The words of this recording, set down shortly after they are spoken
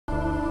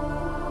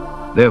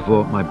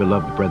Therefore, my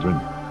beloved brethren,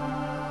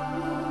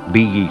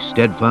 be ye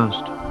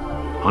steadfast,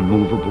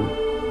 unmovable,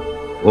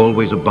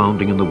 always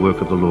abounding in the work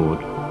of the Lord,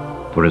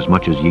 for as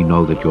much as ye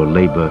know that your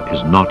labor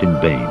is not in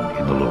vain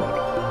in the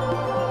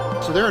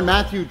Lord. So there in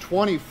Matthew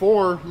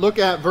 24, look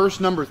at verse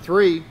number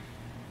 3.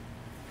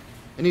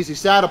 And as he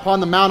sat upon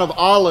the Mount of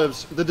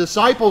Olives, the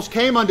disciples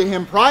came unto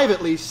him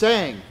privately,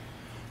 saying,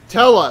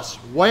 Tell us,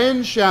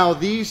 when shall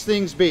these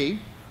things be?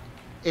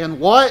 And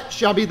what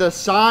shall be the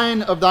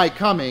sign of thy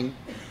coming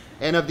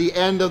and of the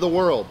end of the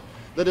world?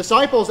 The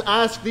disciples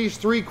asked these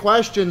three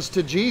questions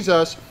to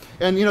Jesus.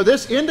 And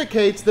this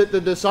indicates that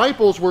the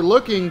disciples were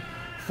looking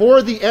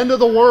for the end of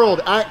the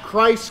world at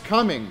Christ's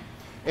coming.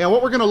 And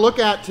what we're going to look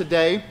at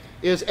today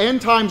is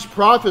end times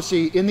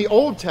prophecy in the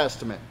Old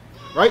Testament.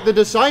 Right? The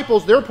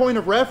disciples, their point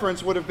of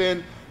reference would have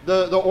been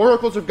the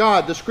oracles of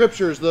God, the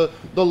scriptures, the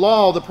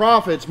law, the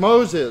prophets,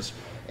 Moses.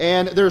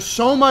 And there's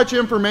so much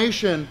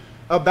information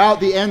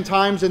about the end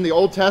times in the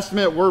Old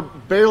Testament. We're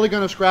barely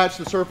going to scratch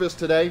the surface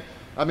today.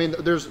 I mean,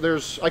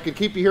 I could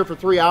keep you here for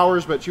 3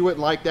 hours, but you wouldn't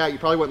like that. You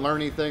probably wouldn't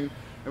learn anything.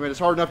 I mean, it's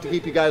hard enough to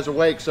keep you guys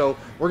awake. So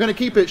we're going to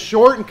keep it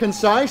short and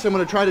concise. I'm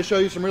going to try to show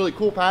you some really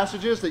cool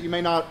passages that you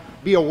may not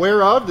be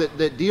aware of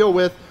that deal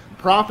with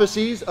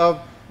prophecies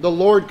of the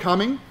Lord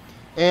coming.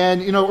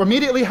 And,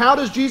 immediately, how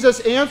does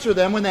Jesus answer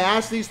them when they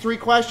ask these three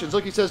questions?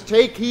 Look, he says,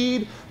 take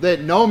heed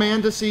that no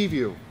man deceive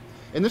you.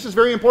 And this is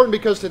very important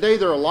because today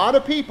there are a lot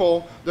of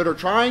people that are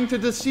trying to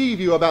deceive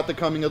you about the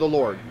coming of the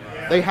Lord.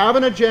 They have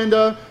an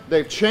agenda.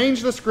 They've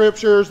changed the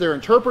scriptures. They're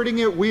interpreting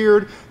it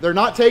weird. They're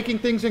not taking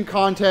things in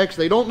context.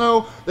 They don't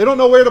know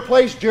where to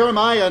place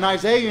Jeremiah and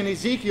Isaiah and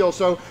Ezekiel.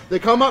 So they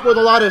come up with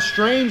a lot of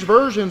strange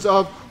versions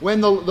of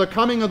when the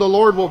coming of the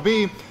Lord will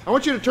be. I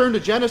want you to turn to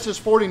Genesis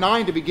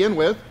 49 to begin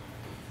with.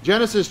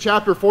 Genesis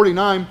chapter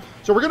 49.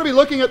 So we're going to be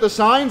looking at the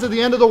signs of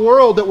the end of the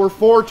world that were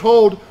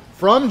foretold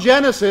from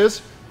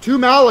Genesis to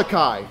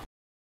Malachi.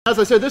 As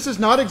I said, this is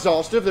not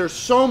exhaustive. There's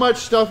so much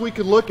stuff we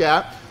could look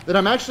at that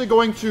I'm actually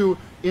going to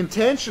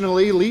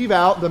intentionally leave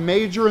out the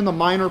major and the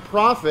minor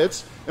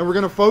prophets, and we're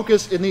going to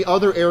focus in the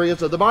other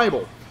areas of the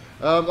Bible.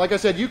 Like I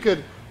said, you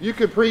could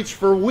preach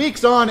for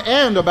weeks on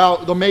end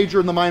about the major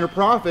and the minor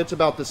prophets,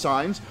 about the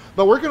signs,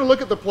 but we're going to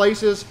look at the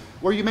places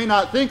where you may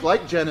not think,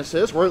 like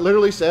Genesis, where it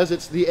literally says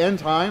it's the end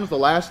times, the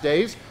last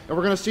days, and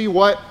we're going to see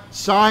what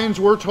signs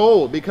were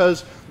told,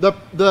 because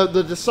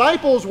the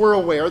disciples were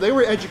aware, they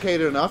were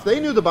educated enough, they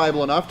knew the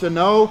Bible enough to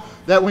know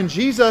that when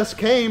Jesus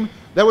came,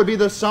 that would be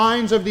the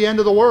signs of the end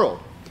of the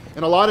world.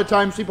 And a lot of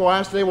times people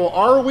ask today, well,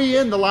 are we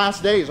in the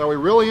last days? Are we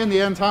really in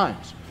the end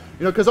times?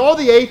 Because all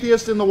the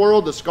atheists in the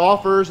world, the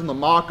scoffers and the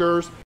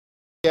mockers,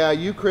 yeah,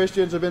 you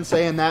Christians have been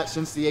saying that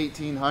since the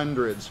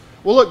 1800s.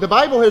 Well, look, the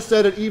Bible has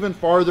said it even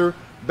farther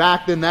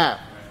back than that.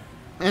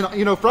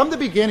 And, from the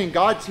beginning,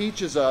 God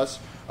teaches us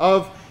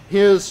of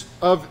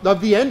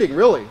the ending,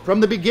 really. From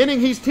the beginning,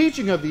 he's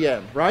teaching of the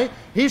end, right?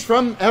 He's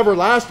from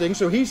everlasting,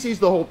 so he sees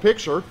the whole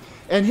picture.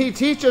 And he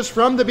teaches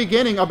from the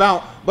beginning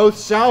about both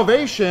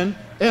salvation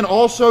and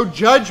also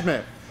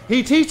judgment.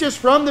 He teaches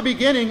from the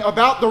beginning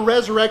about the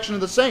resurrection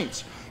of the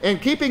saints.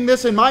 And keeping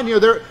this in mind,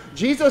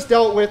 Jesus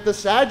dealt with the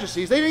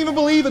Sadducees. They didn't even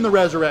believe in the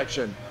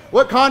resurrection.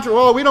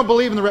 Well, we don't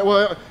believe in the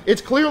well,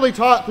 it's clearly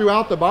taught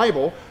throughout the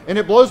Bible, and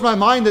it blows my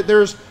mind that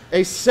there's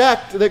a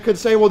sect that could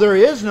say, well, there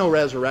is no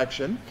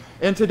resurrection.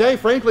 And today,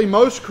 frankly,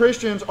 most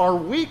Christians are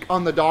weak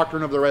on the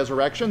doctrine of the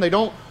resurrection. They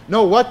don't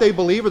know what they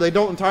believe, or they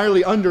don't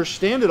entirely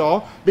understand it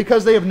all,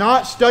 because they have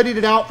not studied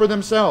it out for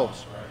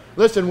themselves.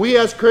 Listen, we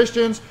as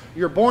Christians,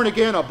 you're born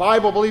again, a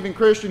Bible-believing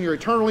Christian, you're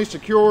eternally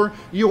secure.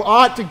 You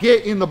ought to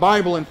get in the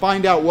Bible and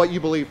find out what you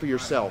believe for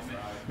yourself.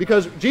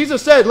 Because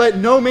Jesus said, let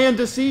no man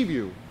deceive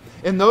you.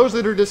 And those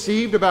that are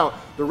deceived about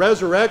the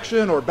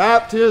resurrection or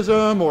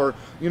baptism or,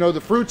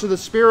 the fruits of the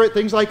Spirit,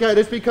 things like that,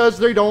 it's because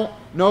they don't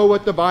know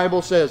what the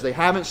Bible says. They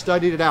haven't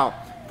studied it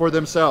out for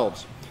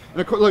themselves. And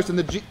of course, listen,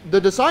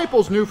 the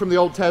disciples knew from the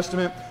Old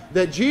Testament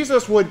that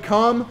Jesus would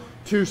come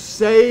to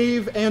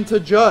save and to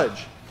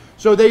judge.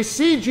 So they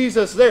see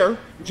Jesus there.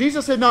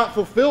 Jesus had not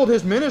fulfilled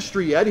his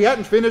ministry yet. He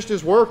hadn't finished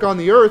his work on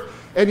the earth.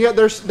 And yet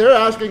they're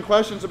asking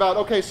questions about,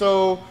 okay,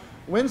 so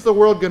when's the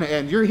world going to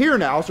end? You're here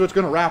now, so it's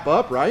going to wrap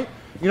up, right?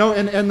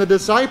 And the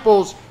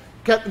disciples,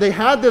 they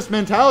had this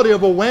mentality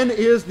of, well, when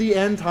is the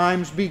end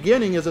times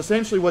beginning, is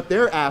essentially what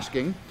they're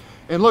asking.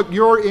 And look,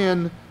 you're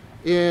in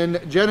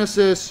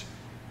Genesis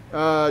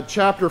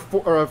chapter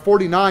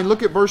 49.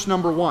 Look at verse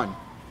number 1.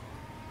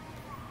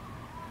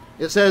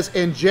 It says,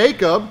 and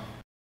Jacob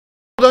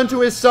unto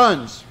his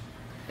sons,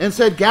 and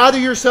said, gather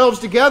yourselves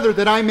together,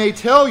 that I may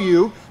tell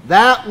you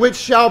that which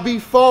shall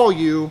befall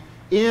you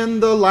in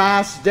the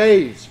last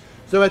days.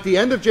 So at the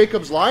end of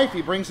Jacob's life,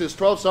 he brings his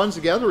 12 sons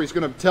together. He's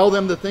going to tell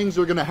them the things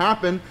that are going to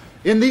happen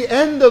in the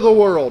end of the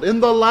world, in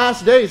the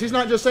last days. He's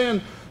not just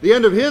saying the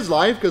end of his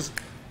life, because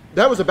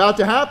that was about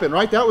to happen,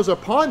 right? That was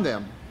upon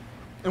them.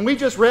 And we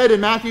just read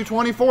in Matthew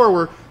 24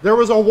 where there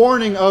was a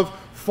warning of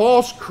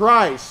false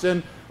Christs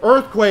and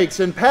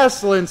earthquakes and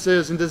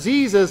pestilences and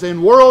diseases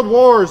and world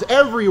wars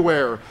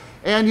everywhere.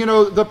 and,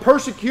 the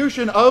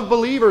persecution of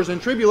believers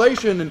and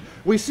tribulation. And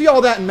we see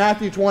all that in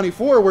Matthew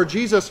 24, where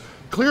Jesus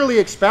clearly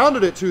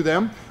expounded it to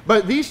them.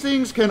 But these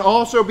things can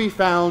also be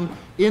found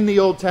in the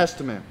Old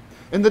Testament.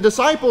 And the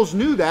disciples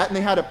knew that, and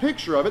they had a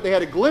picture of it. They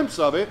had a glimpse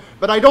of it,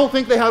 but I don't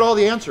think they had all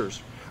the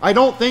answers. I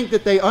don't think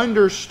that they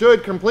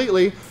understood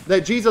completely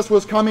that Jesus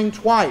was coming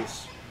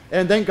twice.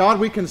 And thank God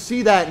we can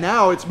see that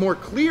now. It's more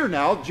clear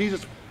now.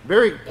 Jesus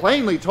very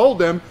plainly told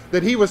them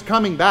that he was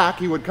coming back.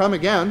 He would come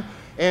again.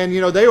 And,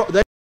 they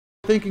were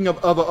thinking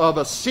of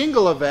a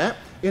single event,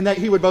 in that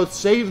he would both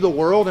save the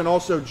world and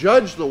also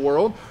judge the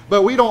world.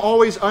 But we don't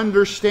always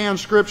understand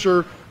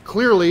Scripture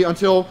clearly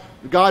until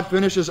God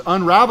finishes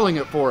unraveling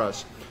it for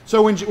us.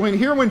 So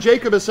when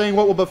Jacob is saying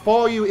what will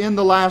befall you in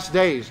the last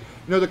days,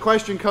 the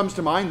question comes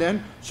to mind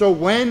then, so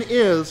when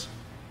is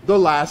the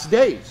last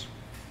days?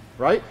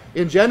 Right?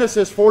 In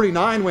Genesis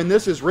 49, when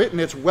this is written,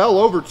 it's well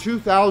over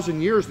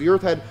 2,000 years. The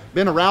earth had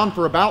been around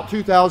for about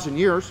 2,000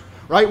 years.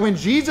 Right? When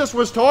Jesus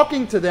was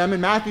talking to them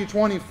in Matthew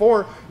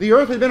 24, the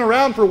earth had been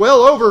around for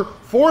well over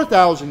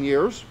 4,000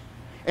 years.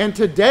 And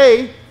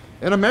today,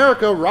 in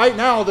America, right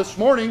now, this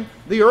morning,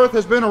 the earth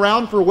has been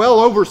around for well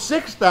over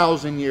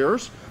 6,000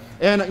 years.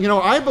 And,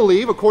 I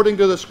believe, according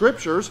to the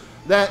Scriptures,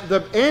 that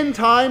the end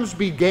times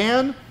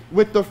began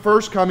with the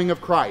first coming of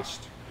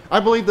Christ. I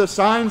believe the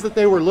signs that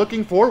they were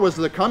looking for was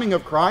the coming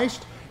of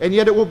Christ, and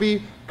yet it will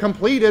be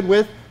completed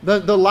with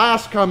the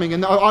last coming.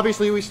 And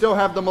obviously we still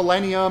have the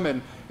millennium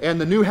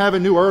and the new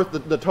heaven, new earth,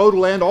 the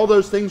total end. All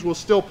those things will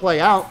still play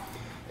out.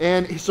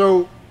 And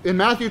so in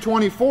Matthew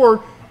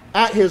 24,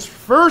 at his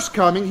first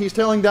coming, he's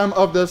telling them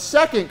of the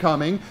second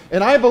coming.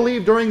 And I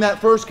believe during that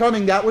first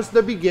coming, that was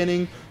the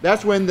beginning.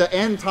 That's when the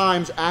end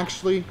times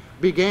actually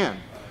began.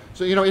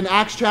 So, in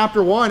Acts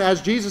chapter 1,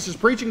 as Jesus is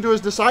preaching to his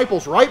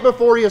disciples right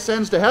before he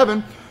ascends to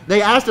heaven,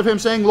 they asked of him,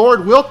 saying,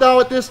 Lord, wilt thou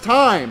at this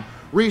time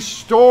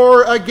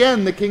restore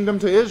again the kingdom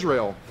to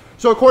Israel?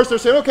 So, of course, they're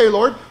saying, okay,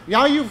 Lord,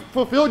 now you've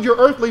fulfilled your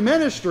earthly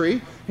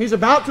ministry. He's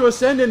about to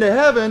ascend into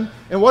heaven.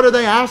 And what are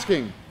they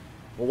asking?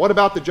 Well, what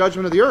about the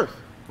judgment of the earth?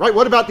 Right?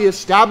 What about the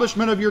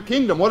establishment of your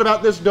kingdom? What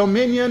about this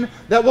dominion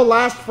that will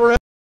last forever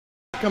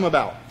come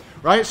about?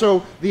 Right?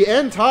 So the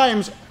end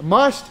times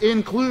must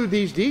include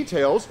these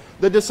details.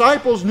 The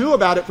disciples knew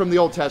about it from the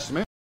Old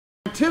Testament,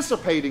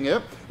 anticipating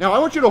it. Now I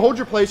want you to hold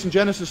your place in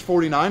Genesis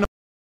 49.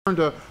 Turn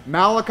to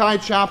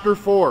Malachi chapter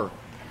 4.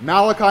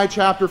 Malachi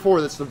chapter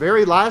 4. That's the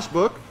very last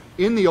book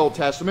in the Old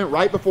Testament,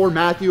 right before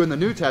Matthew in the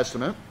New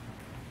Testament.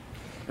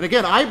 And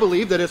again, I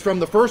believe that it's from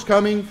the first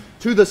coming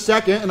to the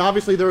second, and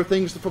obviously there are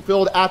things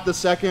fulfilled at the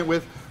second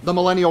with the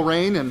millennial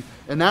reign and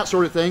that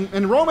sort of thing.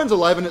 In Romans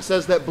 11, it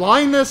says that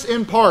blindness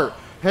in part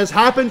has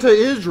happened to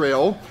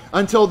Israel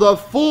until the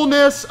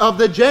fullness of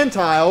the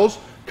Gentiles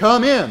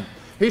come in.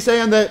 He's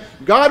saying that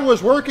God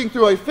was working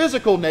through a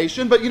physical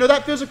nation, but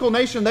that physical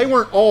nation, they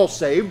weren't all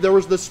saved. There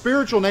was the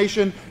spiritual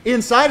nation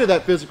inside of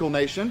that physical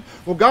nation.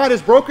 Well, God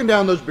has broken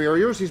down those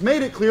barriers. He's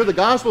made it clear the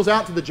gospel's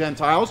out to the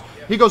Gentiles.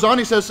 He goes on,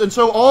 he says, and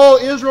so all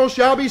Israel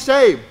shall be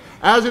saved.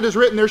 As it is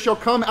written, there shall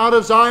come out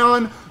of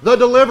Zion the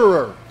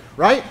deliverer.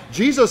 Right?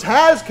 Jesus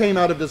has came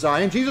out of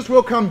Zion. Jesus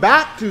will come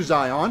back to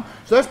Zion.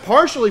 So that's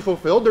partially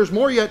fulfilled. There's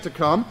more yet to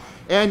come.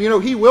 And,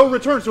 he will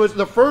return. So it's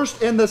the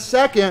first and the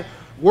second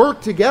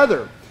work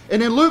together.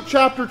 And in Luke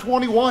chapter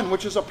 21,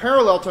 which is a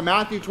parallel to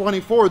Matthew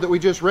 24 that we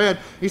just read,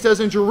 he says,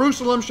 and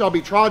Jerusalem shall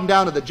be trodden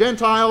down of the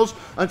Gentiles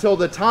until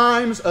the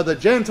times of the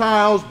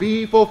Gentiles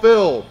be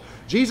fulfilled.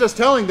 Jesus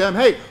telling them,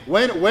 hey,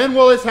 when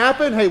will this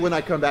happen? Hey, when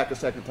I come back a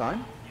second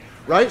time.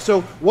 Right?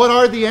 So what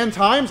are the end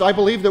times? I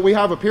believe that we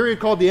have a period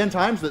called the end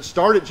times that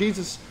start at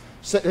Jesus,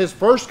 his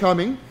first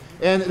coming,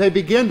 and they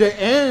begin to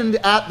end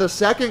at the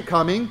second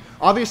coming.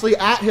 Obviously,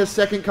 at his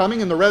second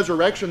coming and the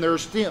resurrection, there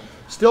are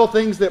still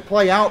things that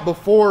play out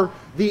before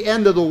the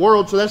end of the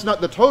world. So that's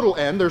not the total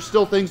end. There's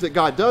still things that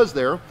God does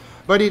there.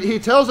 But he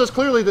tells us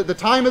clearly that the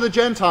time of the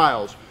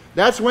Gentiles,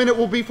 that's when it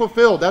will be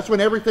fulfilled. That's when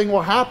everything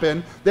will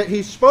happen that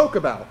he spoke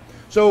about.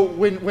 So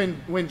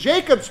when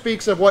Jacob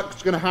speaks of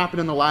what's going to happen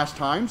in the last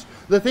times,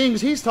 the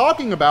things he's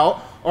talking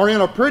about are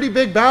in a pretty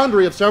big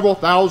boundary of several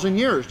thousand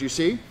years, do you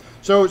see?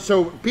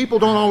 So people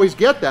don't always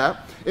get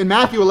that. In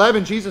Matthew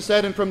 11, Jesus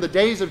said, and from the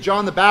days of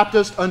John the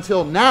Baptist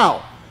until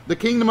now, the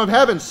kingdom of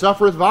heaven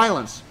suffereth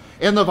violence,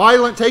 and the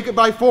violent take it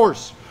by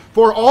force.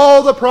 For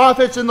all the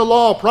prophets in the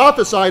law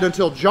prophesied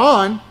until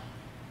John,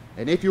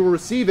 and if you will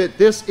receive it,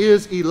 this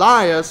is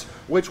Elias,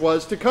 which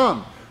was to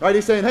come. Right?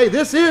 He's saying, hey,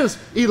 this is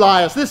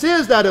Elias. This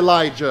is that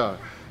Elijah.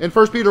 In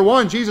 1 Peter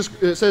 1,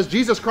 it says,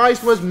 Jesus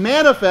Christ was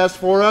manifest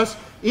for us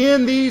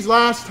in these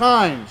last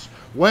times.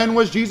 When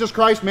was Jesus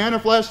Christ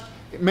manifest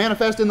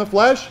in the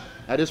flesh?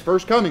 At his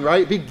first coming,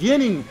 right?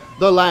 Beginning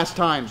the last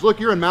times. Look,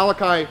 you're in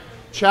Malachi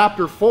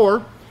chapter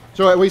 4.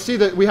 So we see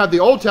that we have the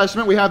Old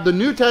Testament, we have the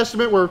New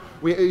Testament where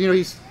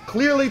he's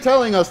clearly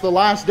telling us the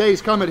last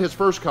days come at his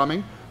first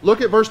coming.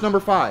 Look at verse number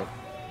 5.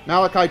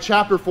 Malachi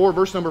chapter 4,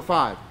 verse number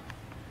 5.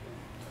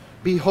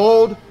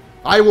 Behold,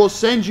 I will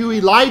send you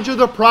Elijah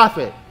the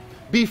prophet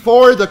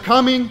before the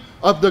coming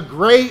of the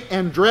great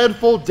and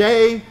dreadful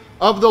day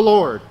of the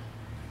Lord.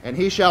 And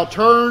he shall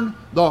turn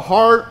the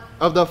heart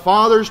of the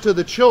fathers to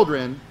the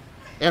children,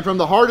 and from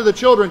the heart of the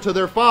children to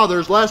their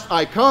fathers, lest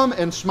I come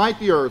and smite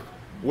the earth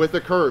with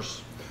a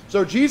curse.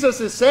 So Jesus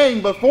is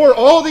saying, before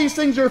all these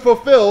things are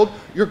fulfilled,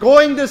 you're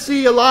going to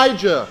see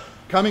Elijah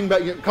coming,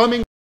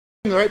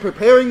 right,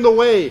 preparing the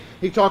way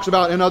he talks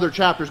about in other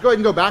chapters. Go ahead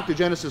and go back to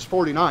Genesis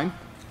 49.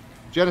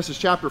 Genesis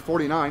chapter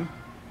 49.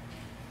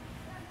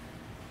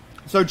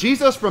 So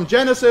Jesus, from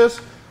Genesis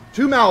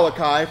to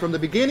Malachi, from the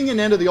beginning and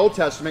end of the Old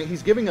Testament,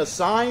 he's giving us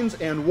signs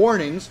and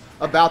warnings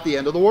about the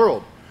end of the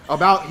world,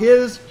 about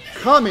his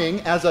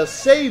coming as a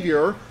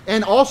Savior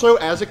and also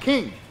as a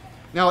King.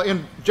 Now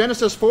in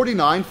Genesis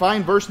 49,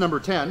 find verse number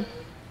 10. It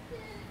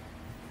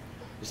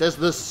says,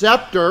 the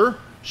scepter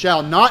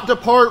shall not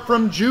depart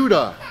from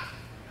Judah,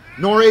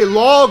 nor a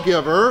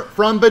lawgiver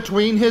from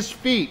between his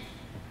feet,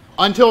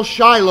 until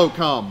Shiloh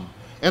come,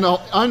 and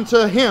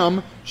unto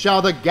him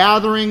shall the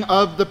gathering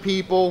of the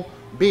people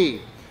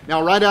be.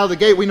 Now right out of the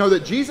gate, we know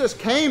that Jesus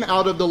came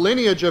out of the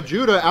lineage of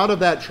Judah, out of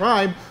that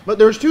tribe, but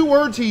there's two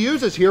words he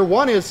uses here.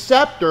 One is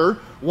scepter,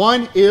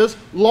 one is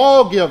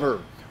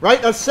lawgiver.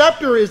 Right? A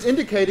scepter is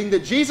indicating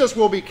that Jesus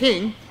will be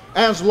king.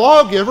 As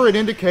lawgiver, it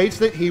indicates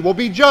that he will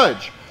be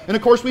judge. And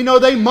of course, we know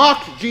they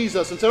mocked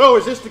Jesus and said, oh,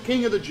 is this the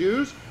king of the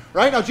Jews?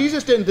 Right? Now,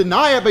 Jesus didn't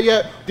deny it, but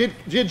yet, did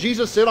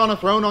Jesus sit on a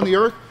throne on the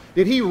earth?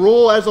 Did he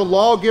rule as a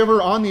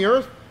lawgiver on the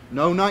earth?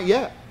 No, not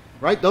yet.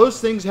 Right? Those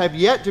things have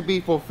yet to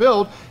be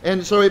fulfilled.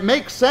 And so it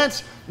makes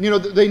sense. You know,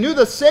 they knew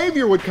the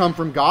Savior would come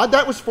from God.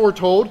 That was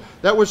foretold.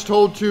 That was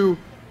told to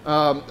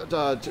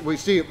we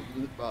see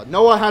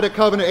Noah had a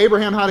covenant,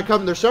 Abraham had a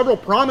covenant. There's several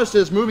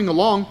promises moving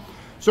along.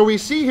 So we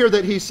see here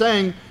that he's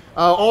saying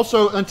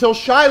also until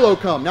Shiloh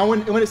come. Now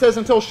when it says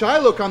until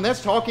Shiloh come,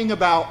 that's talking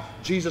about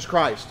Jesus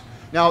Christ.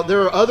 Now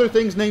there are other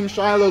things named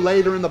Shiloh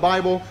later in the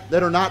Bible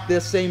that are not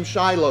this same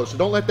Shiloh. So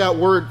don't let that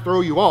word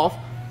throw you off.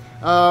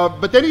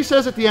 But then he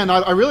says at the end,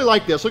 I really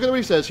like this. Look at what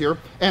he says here.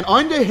 And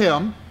unto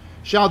him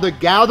shall the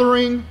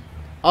gathering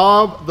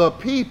of the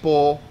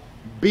people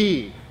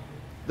be.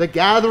 The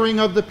gathering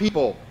of the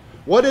people.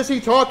 What is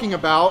he talking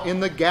about in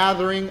the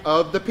gathering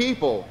of the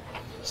people?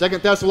 2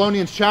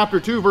 Thessalonians chapter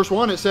 2 verse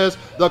 1, it says,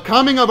 the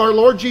coming of our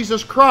Lord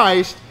Jesus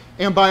Christ,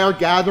 and by our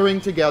gathering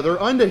together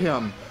unto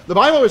him. The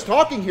Bible is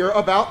talking here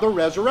about the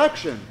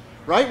resurrection.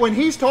 Right? When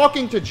he's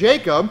talking to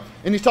Jacob,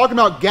 and he's talking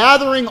about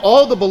gathering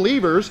all the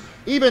believers,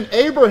 even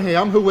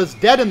Abraham, who was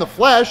dead in the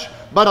flesh,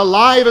 but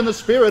alive in the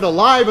spirit,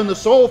 alive in the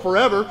soul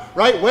forever,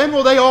 right? When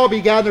will they all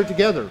be gathered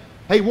together?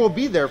 Hey, we'll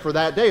be there for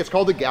that day. It's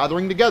called the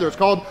gathering together. It's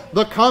called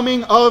the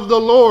coming of the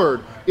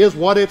Lord is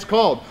what it's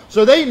called.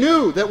 So they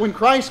knew that when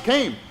Christ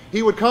came,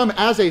 he would come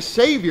as a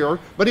Savior,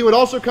 but he would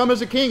also come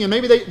as a King. And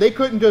maybe they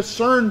couldn't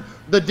discern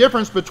the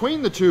difference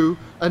between the two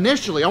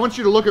initially. I want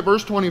you to look at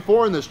verse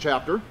 24 in this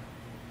chapter.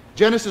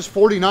 Genesis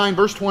 49,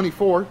 verse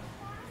 24.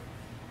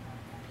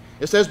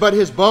 It says, but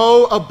his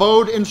bow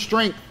abode in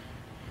strength,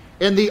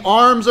 and the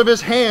arms of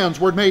his hands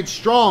were made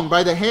strong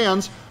by the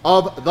hands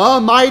of the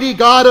mighty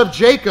God of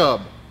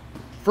Jacob.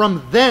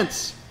 From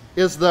thence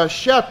is the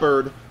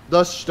shepherd,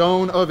 the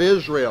stone of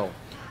Israel.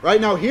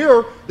 Right now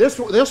here, this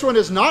one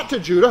is not to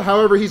Judah.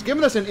 However, he's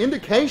given us an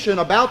indication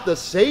about the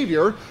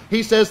Savior.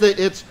 He says that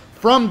it's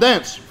from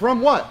thence.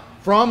 From what?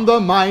 From the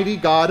mighty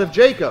God of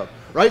Jacob.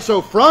 Right?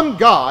 So from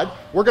God,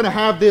 we're going to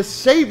have this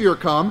Savior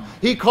come.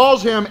 He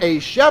calls him a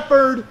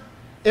shepherd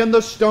and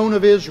the stone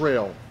of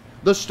Israel.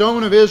 The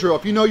stone of Israel.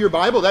 If you know your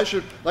Bible, that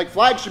should, like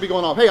flags should be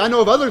going off. Hey, I know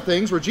of other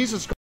things where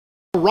Jesus is called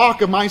the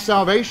rock of my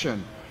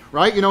salvation.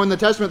 Right? You know, in the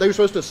Testament, they were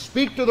supposed to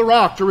speak to the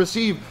rock to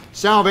receive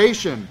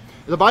salvation.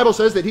 The Bible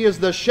says that he is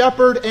the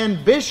shepherd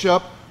and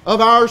bishop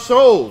of our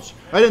souls.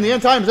 Right? In the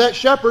end times, that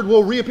shepherd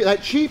will reappear.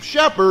 That chief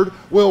shepherd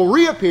will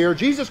reappear,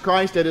 Jesus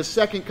Christ, at his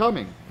second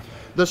coming.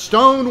 The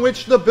stone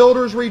which the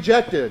builders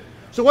rejected.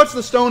 So what's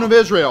the stone of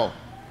Israel?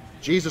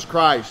 Jesus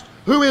Christ.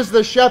 Who is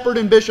the shepherd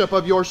and bishop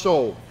of your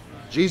soul?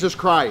 Jesus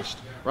Christ.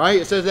 Right?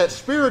 It says that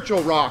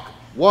spiritual rock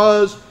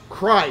was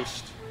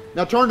Christ.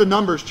 Now turn to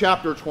Numbers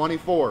chapter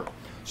 24.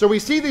 So we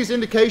see these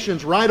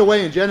indications right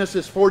away in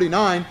Genesis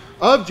 49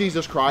 of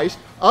Jesus Christ,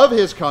 of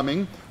his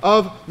coming,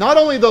 of not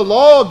only the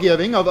law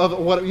giving, of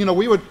what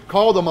we would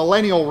call the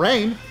millennial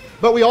reign,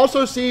 but we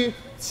also see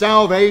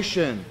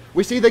salvation.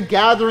 We see the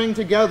gathering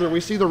together.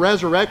 We see the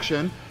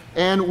resurrection.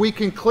 And we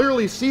can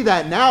clearly see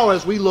that now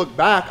as we look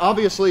back.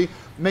 Obviously,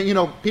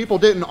 people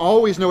didn't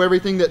always know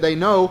everything that they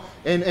know.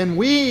 And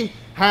we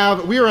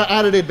are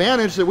at an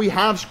advantage that we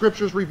have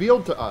scriptures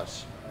revealed to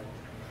us.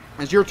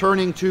 As you're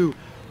turning to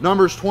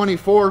Numbers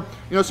 24,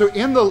 so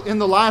in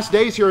the last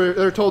days here,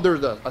 they're told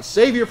there's a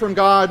Savior from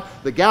God,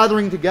 the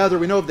gathering together.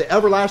 We know of the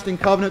everlasting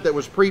covenant that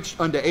was preached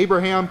unto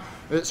Abraham.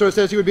 So it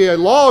says he would be a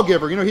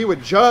lawgiver. He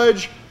would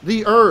judge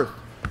the earth.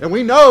 And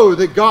we know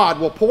that God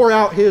will pour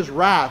out his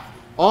wrath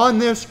on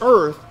this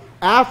earth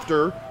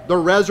after the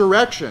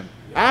resurrection,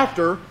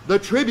 after the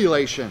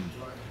tribulation.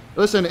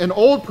 Listen, in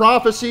Old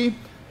prophecy,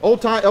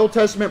 Old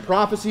Testament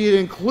prophecy, it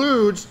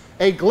includes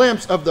a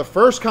glimpse of the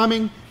first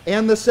coming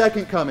and the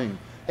second coming.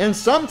 And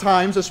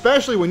sometimes,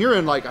 especially when you're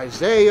in like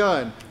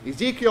Isaiah and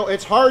Ezekiel,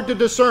 it's hard to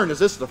discern. Is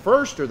this the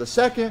first or the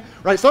second?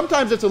 Right?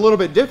 Sometimes it's a little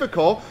bit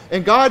difficult,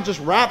 and God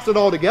just wraps it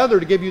all together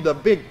to give you the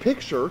big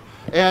picture.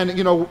 And,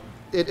 you know,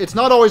 it's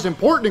not always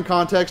important in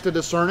context to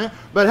discern it.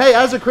 But hey,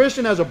 as a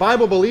Christian, as a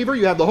Bible believer,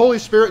 you have the Holy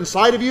Spirit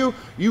inside of you.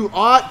 You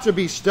ought to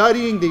be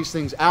studying these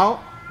things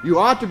out. You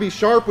ought to be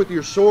sharp with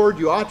your sword.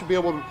 You ought to be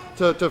able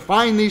to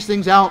find these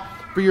things out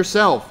for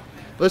yourself.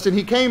 Listen,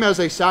 he came as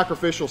a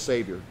sacrificial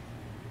Savior.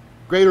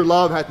 Greater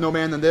love hath no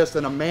man than this,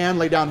 than a man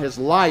lay down his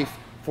life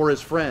for his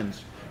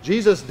friends.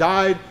 Jesus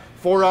died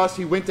for us.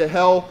 He went to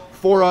hell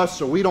for us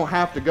so we don't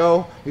have to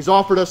go. He's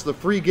offered us the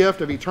free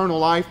gift of eternal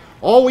life.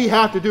 All we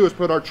have to do is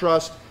put our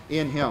trust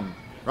in him.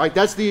 Right?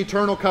 That's the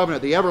eternal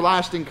covenant, the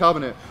everlasting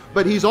covenant.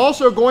 But he's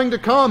also going to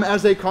come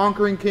as a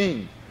conquering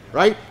king.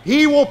 Right?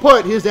 He will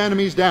put his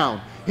enemies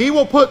down. He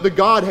will put the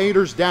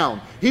God-haters down.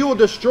 He will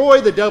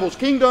destroy the devil's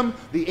kingdom,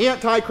 the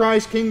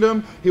Antichrist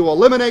kingdom. He will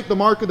eliminate the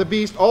mark of the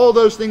beast, all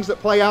those things that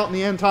play out in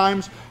the end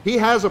times. He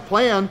has a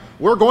plan.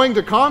 We're going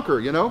to conquer,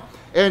 you know.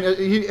 And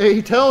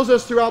he tells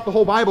us throughout the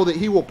whole Bible that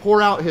he will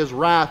pour out his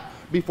wrath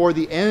before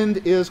the end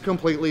is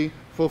completely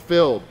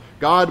fulfilled.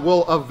 God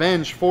will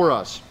avenge for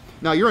us.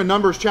 Now, you're in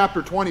Numbers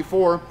chapter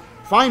 24.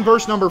 Find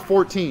verse number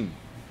 14.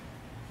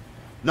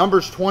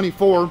 Numbers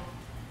 24,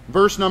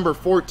 verse number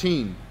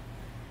 14.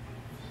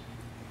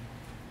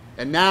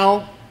 And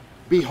now,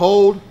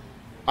 behold,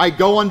 I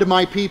go unto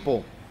my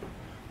people.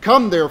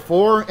 Come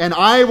therefore, and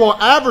I will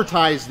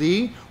advertise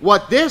thee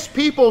what this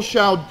people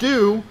shall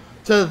do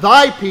to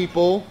thy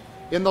people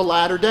in the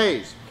latter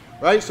days.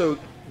 Right? So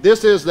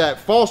this is that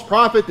false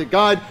prophet that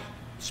God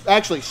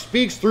actually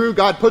speaks through.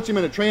 God puts him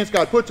in a trance.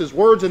 God puts his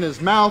words in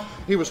his mouth.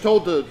 He was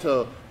told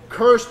to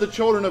curse the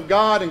children of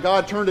God, and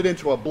God turned it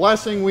into a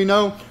blessing. We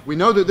know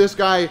that this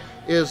guy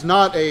is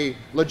not a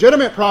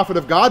legitimate prophet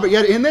of God, but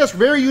yet in this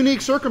very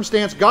unique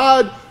circumstance,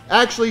 God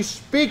actually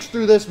speaks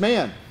through this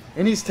man.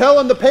 And he's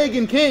telling the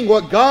pagan king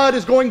what God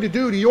is going to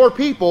do to your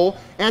people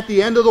at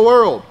the end of the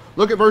world.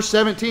 Look at verse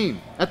 17.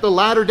 At the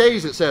latter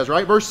days it says,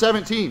 right? Verse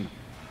 17.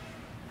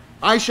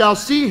 I shall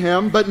see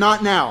him, but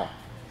not now.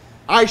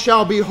 I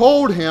shall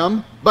behold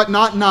him, but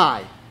not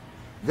nigh.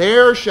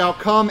 There shall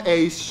come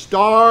a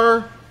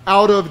star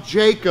out of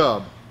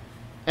Jacob,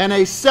 and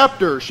a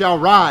scepter shall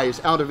rise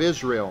out of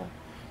Israel,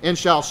 and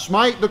shall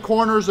smite the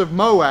corners of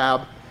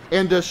Moab,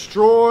 and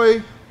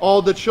destroy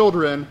all the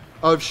children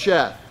of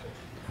Sheth.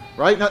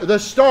 Right? Now, the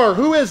star,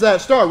 who is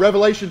that star?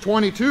 Revelation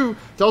 22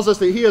 tells us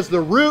that he is the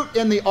root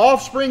and the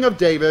offspring of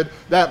David,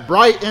 that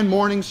bright and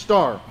morning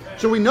star.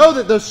 So we know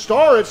that the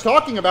star it's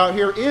talking about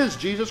here is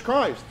Jesus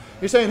Christ.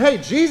 He's saying, hey,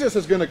 Jesus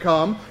is going to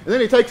come, and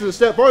then he takes it a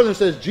step farther and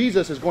says,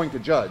 Jesus is going to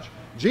judge.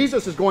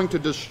 Jesus is going to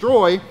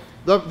destroy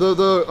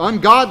the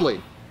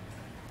ungodly.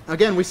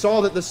 Again, we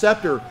saw that the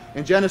scepter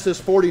in Genesis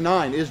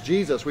 49 is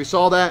Jesus. We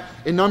saw that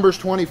in Numbers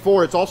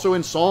 24. It's also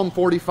in Psalm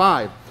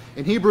 45.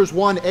 In Hebrews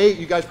 1:8,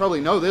 you guys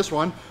probably know this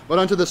one. But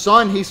unto the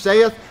Son he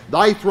saith,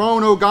 Thy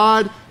throne, O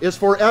God, is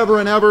forever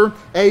and ever.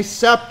 A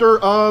scepter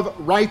of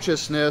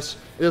righteousness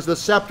is the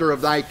scepter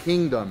of thy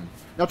kingdom.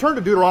 Now turn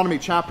to Deuteronomy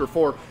chapter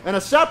 4. And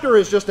a scepter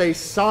is just a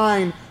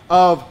sign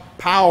of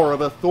power,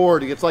 of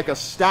authority. It's like a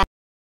staff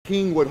the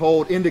king would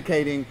hold,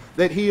 indicating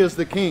that he is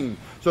the king.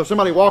 So if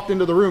somebody walked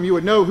into the room, you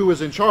would know who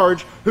is in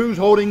charge, who's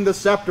holding the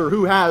scepter,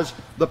 who has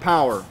the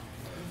power.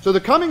 So the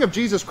coming of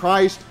Jesus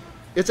Christ,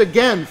 it's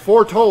again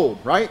foretold,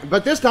 right?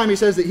 But this time he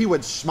says that he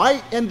would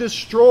smite and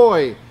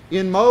destroy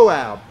in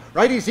Moab,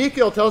 right?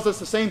 Ezekiel tells us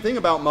the same thing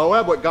about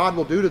Moab, what God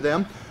will do to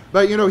them.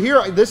 But you know,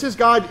 here, this is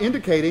God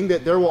indicating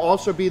that there will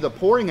also be the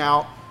pouring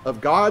out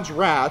of God's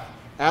wrath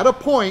at a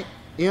point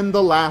in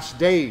the last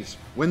days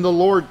when the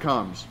Lord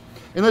comes.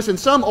 And listen,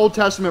 some Old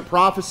Testament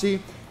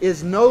prophecy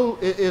is no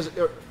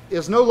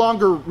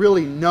longer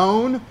really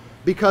known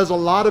because a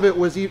lot of it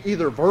was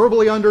either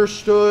verbally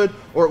understood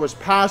or it was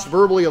passed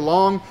verbally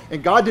along,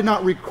 and God did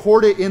not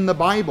record it in the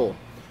Bible.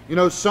 You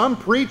know, some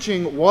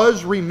preaching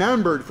was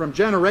remembered from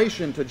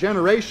generation to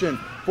generation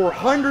for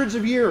hundreds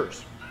of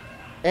years.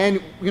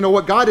 And, you know,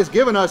 what God has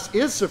given us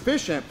is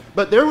sufficient,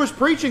 but there was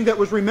preaching that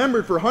was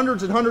remembered for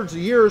hundreds and hundreds of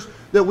years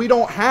that we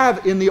don't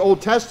have in the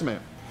Old Testament.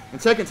 In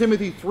 2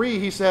 Timothy 3,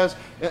 he says,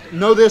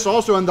 know this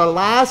also, in the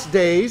last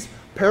days,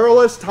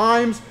 perilous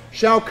times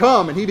shall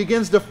come. And he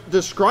begins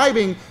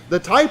describing the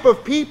type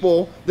of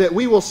people that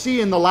we will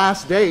see in the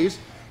last days.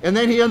 And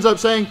then he ends up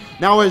saying,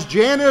 now as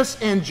Jannes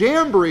and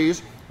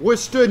Jambres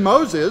withstood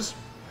Moses,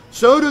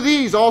 so do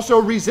these also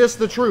resist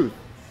the truth.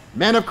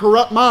 Men of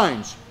corrupt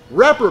minds,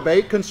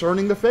 reprobate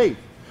concerning the faith.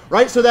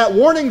 Right? So that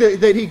warning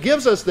that he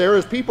gives us there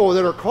is people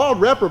that are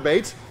called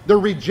reprobates, they're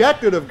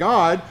rejected of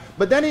God.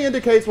 But then he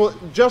indicates, well,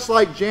 just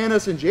like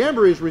Jannes and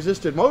Jambres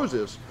resisted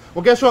Moses.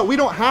 Well, guess what? We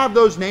don't have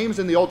those names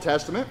in the Old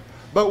Testament,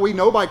 but we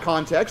know by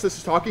context this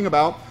is talking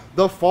about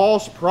the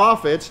false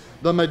prophets,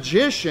 the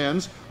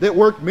magicians that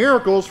worked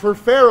miracles for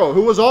Pharaoh,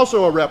 who was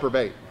also a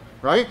reprobate,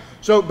 right?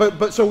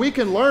 So, so we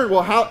can learn,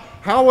 well,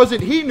 how was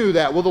it he knew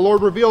that? Well, the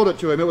Lord revealed it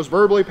to him. It was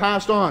verbally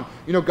passed on.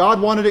 You know,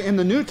 God wanted it in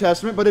the New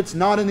Testament, but it's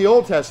not in the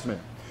Old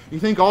Testament. You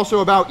think also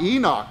about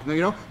Enoch.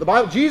 You know, the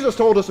Bible, Jesus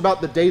told us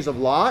about the days of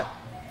Lot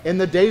and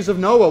the days of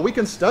Noah. We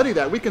can study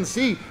that. We can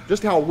see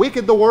just how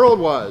wicked the world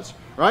was,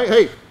 right?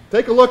 Hey,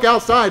 take a look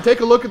outside.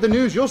 Take a look at the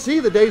news. You'll see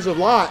the days of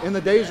Lot and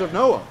the days of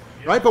Noah,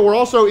 right? But we're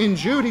also in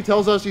Jude, he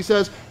tells us, he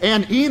says,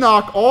 and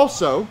Enoch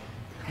also,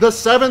 the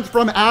seventh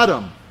from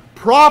Adam,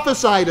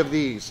 prophesied of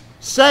these,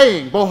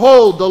 saying,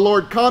 behold, the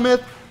Lord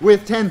cometh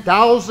with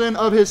 10,000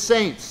 of his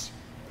saints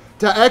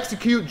to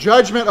execute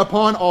judgment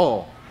upon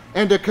all,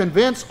 and to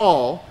convince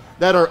all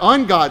that are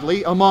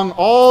ungodly among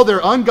all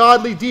their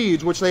ungodly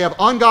deeds which they have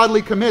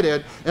ungodly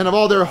committed, and of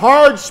all their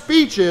hard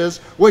speeches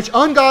which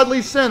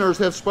ungodly sinners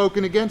have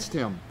spoken against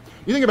him.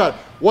 You think about it.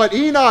 What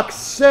Enoch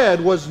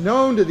said was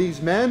known to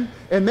these men,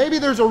 and maybe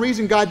there's a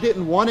reason God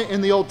didn't want it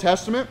in the Old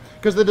Testament,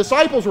 because the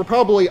disciples were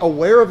probably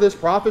aware of this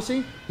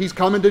prophecy. He's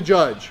coming to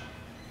judge.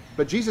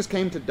 But Jesus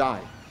came to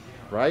die,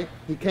 right?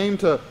 He came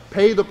to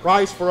pay the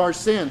price for our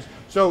sins.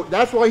 So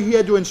that's why he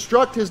had to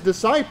instruct his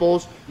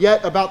disciples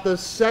yet about the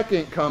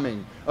second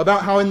coming,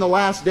 about how in the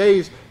last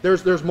days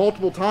there's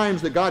multiple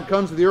times that God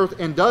comes to the earth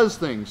and does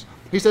things.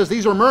 He says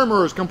these are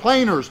murmurers,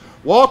 complainers,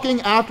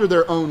 walking after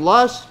their own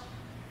lusts,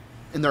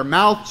 and their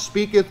mouth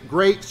speaketh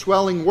great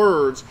swelling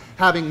words,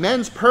 having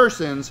men's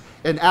persons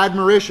in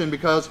admiration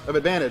because of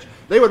advantage.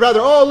 They would rather,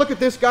 oh, look at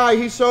this guy,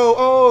 he's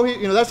so,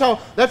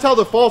 that's how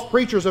the false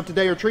preachers of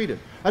today are treated.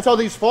 That's how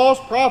these false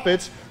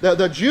prophets,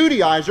 the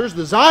Judaizers,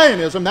 the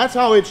Zionism, that's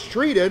how it's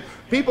treated.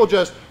 People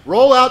just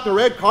roll out the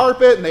red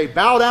carpet and they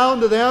bow down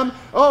to them.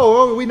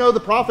 Oh, we know the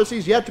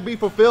prophecy's yet to be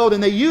fulfilled,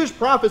 and they use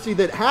prophecy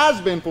that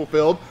has been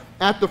fulfilled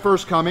at the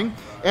first coming.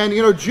 And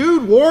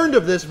Jude warned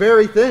of this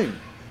very thing.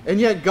 And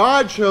yet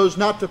God chose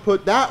not to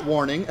put that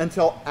warning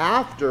until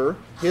after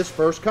his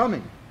first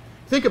coming.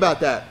 Think about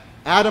that.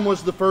 Adam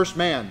was the first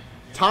man.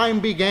 Time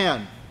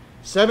began.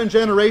 7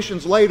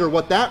 generations later,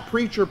 what that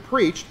preacher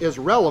preached is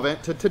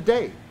relevant to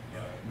today.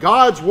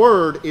 God's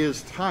word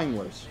is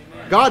timeless.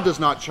 God does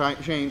not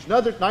change.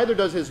 Neither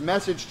does his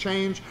message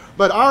change.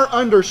 But our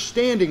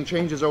understanding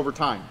changes over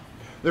time.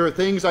 There are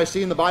things I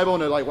see in the Bible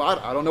and they're like, well,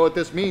 I don't know what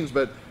this means,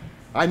 but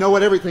I know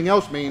what everything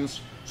else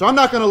means. So I'm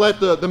not going to let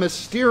the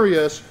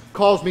mysterious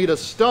cause me to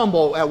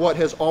stumble at what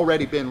has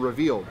already been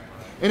revealed.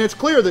 And it's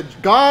clear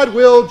that God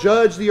will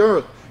judge the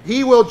earth.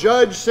 He will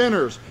judge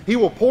sinners. He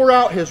will pour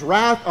out his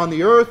wrath on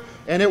the earth.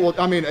 And it will,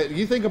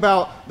 you think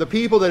about the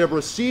people that have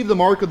received the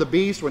mark of the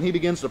beast when he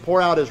begins to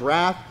pour out his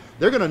wrath.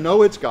 They're going to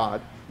know it's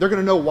God. They're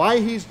going to know why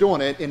he's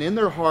doing it. And in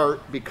their heart,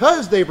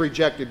 because they've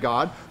rejected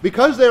God,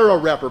 because they're a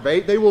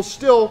reprobate, they will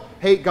still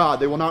hate God.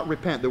 They will not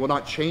repent. They will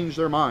not change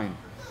their mind.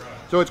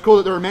 So it's cool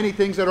that there are many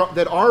things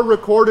that are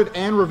recorded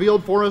and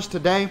revealed for us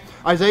today.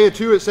 Isaiah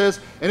 2, it says,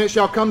 and it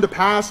shall come to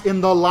pass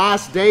in the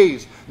last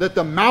days that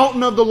the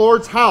mountain of the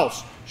Lord's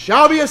house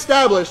shall be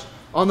established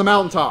on the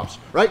mountaintops.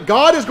 Right?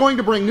 God is going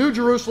to bring New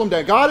Jerusalem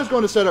down. God is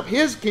going to set up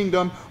his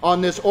kingdom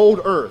on this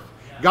old earth.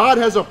 God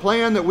has a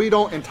plan that we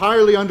don't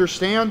entirely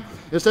understand.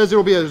 It says it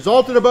will be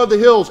exalted above the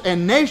hills,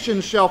 and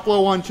nations shall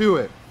flow unto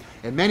it.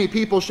 And many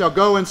people shall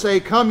go and say,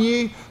 come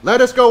ye,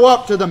 let us go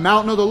up to the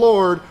mountain of the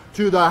Lord,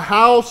 to the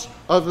house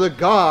of the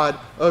God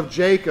of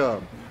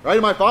Jacob. Right?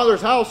 In my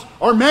Father's house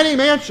are many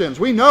mansions.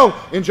 We know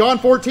in John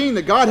 14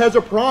 that God has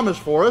a promise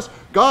for us.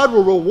 God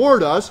will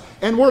reward us,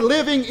 and we're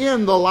living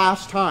in the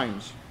last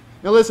times.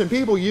 Now listen,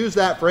 people use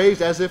that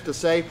phrase as if to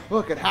say,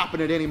 well, it could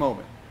happen at any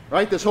moment.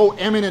 Right? This whole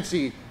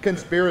imminency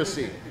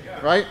conspiracy.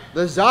 Right?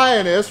 The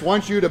Zionists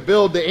want you to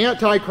build the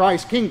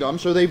Antichrist kingdom,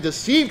 so they've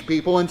deceived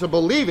people into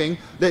believing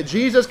that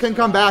Jesus can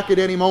come back at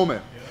any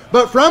moment.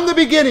 But from the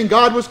beginning,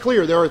 God was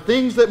clear. There are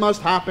things that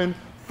must happen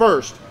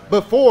first,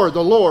 before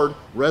the Lord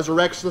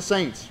resurrects the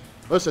saints.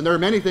 Listen, there are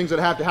many things that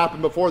have to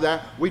happen before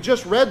that. We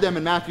just read them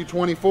in Matthew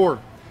 24.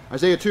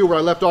 Isaiah 2, where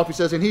I left off, he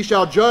says, and he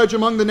shall judge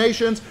among the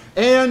nations,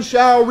 and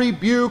shall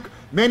rebuke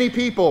many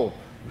people.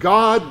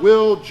 God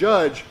will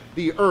judge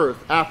the earth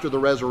after the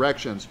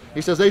resurrections.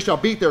 He says, they shall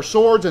beat their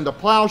swords into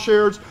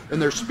plowshares,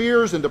 and their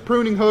spears into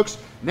pruning hooks.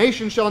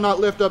 Nation shall not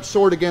lift up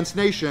sword against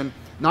nation,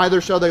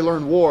 neither shall they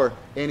learn war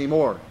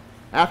anymore.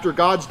 After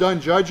God's done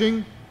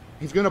judging,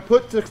 he's going to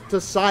put to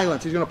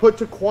silence, he's going to put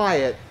to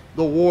quiet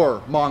the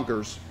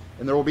warmongers,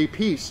 and there will be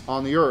peace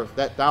on the earth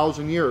that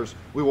 1,000 years.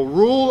 We will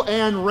rule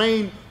and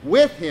reign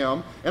with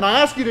him. And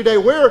I ask you today,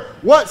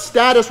 what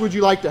status would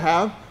you like to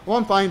have? Well,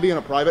 I'm fine being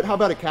a private. How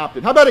about a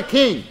captain? How about a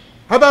king?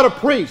 How about a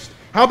priest?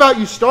 How about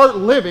you start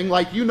living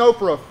like you know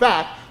for a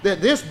fact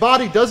that this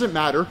body doesn't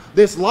matter,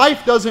 this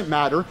life doesn't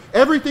matter,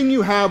 everything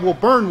you have will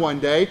burn one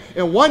day,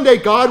 and one day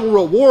God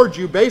will reward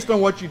you based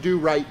on what you do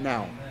right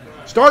now.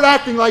 Start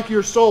acting like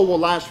your soul will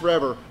last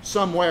forever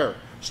somewhere.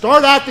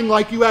 Start acting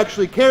like you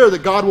actually care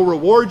that God will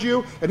reward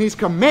you, and he's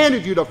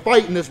commanded you to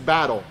fight in this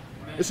battle.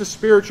 This is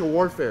spiritual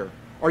warfare.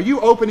 Are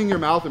you opening your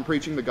mouth and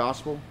preaching the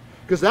gospel?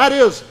 Because that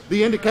is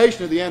the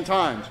indication of the end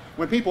times,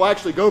 when people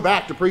actually go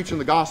back to preaching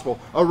the gospel.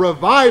 A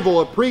revival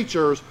of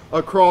preachers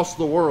across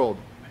the world.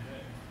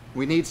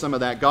 We need some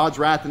of that. God's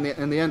wrath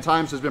in the end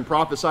times has been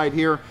prophesied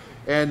here.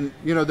 And,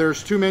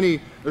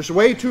 there's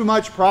way too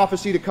much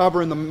prophecy to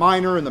cover in the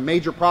minor and the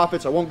major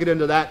prophets. I won't get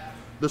into that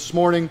this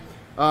morning.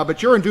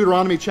 but you're in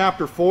Deuteronomy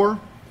chapter 4.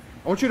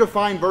 I want you to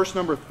find verse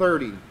number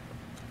 30.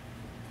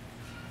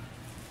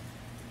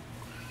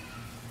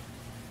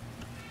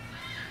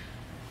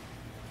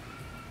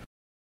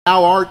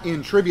 Thou art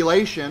in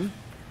tribulation,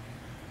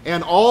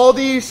 and all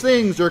these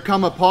things are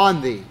come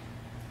upon thee,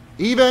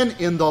 even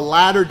in the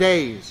latter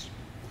days.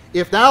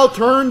 If thou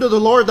turn to the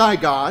Lord thy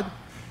God,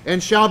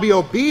 and shall be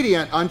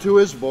obedient unto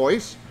his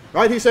voice.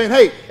 Right? He's saying,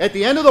 hey, at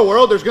the end of the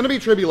world, there's going to be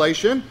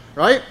tribulation,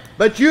 right?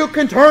 But you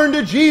can turn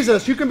to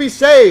Jesus. You can be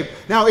saved.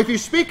 Now, if you're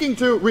speaking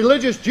to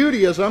religious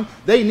Judaism,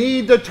 they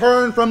need to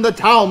turn from the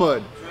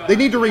Talmud. They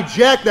need to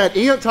reject that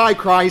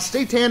antichrist,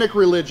 satanic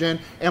religion,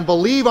 and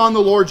believe on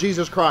the Lord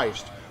Jesus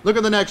Christ. Look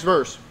at the next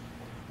verse.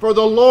 For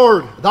the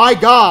Lord thy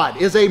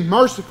God is a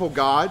merciful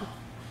God.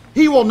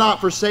 He will not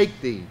forsake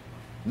thee,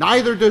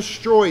 neither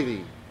destroy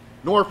thee,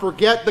 nor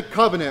forget the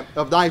covenant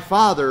of thy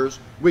fathers,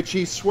 which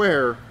he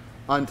sware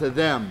unto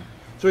them.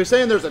 So he's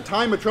saying there's a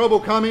time of trouble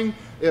coming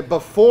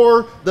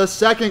before the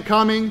second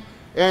coming.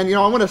 And,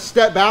 I want to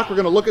step back. We're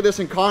going to look at this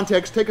in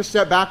context. Take a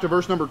step back to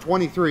verse number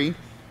 23.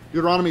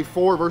 Deuteronomy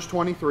 4, verse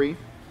 23.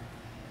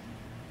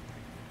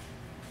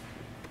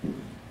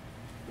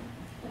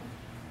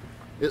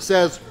 It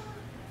says,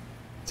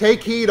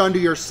 take heed unto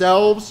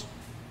yourselves,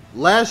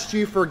 lest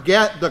you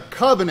forget the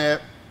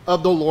covenant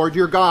of the Lord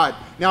your God.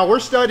 Now, we're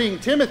studying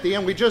Timothy,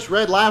 and we just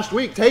read last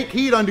week, take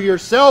heed unto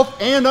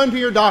yourself and unto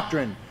your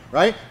doctrine.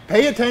 Right?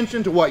 Pay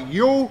attention to what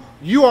you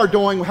are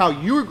doing, how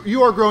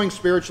you are growing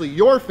spiritually,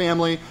 your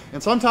family.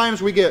 And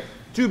sometimes we get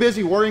too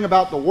busy worrying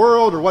about the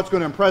world or what's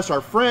going to impress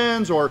our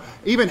friends or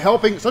even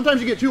helping.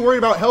 Sometimes you get too worried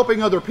about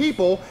helping other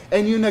people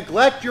and you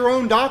neglect your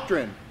own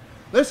doctrine.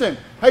 Listen,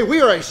 hey, we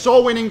are a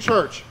soul-winning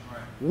church.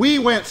 We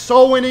went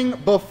soul-winning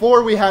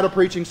before we had a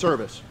preaching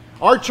service.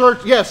 Our church,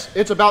 yes,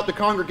 it's about the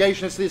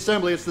congregation, it's the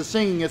assembly, it's the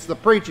singing, it's the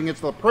preaching,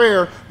 it's the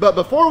prayer. But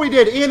before we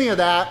did any of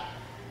that,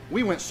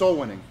 we went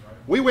soul-winning.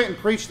 We went and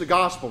preached the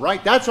gospel,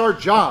 right? That's our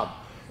job.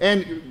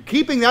 And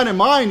keeping that in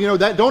mind,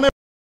 that don't ever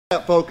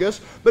that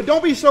focus, but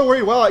don't be so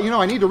worried, well,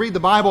 I need to read the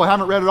Bible, I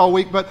haven't read it all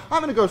week, but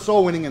I'm going to go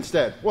soul winning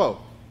instead. Whoa.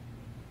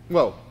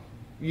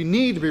 You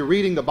need to be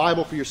reading the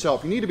Bible for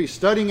yourself. You need to be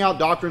studying out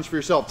doctrines for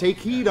yourself. Take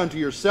heed unto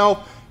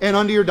yourself and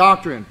unto your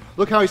doctrine.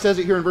 Look how he says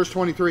it here in verse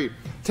 23.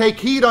 Take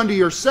heed unto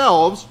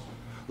yourselves,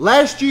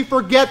 lest ye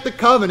forget the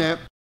covenant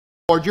of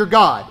the Lord your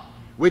God,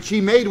 which he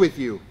made with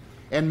you,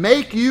 and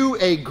make you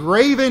a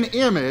graven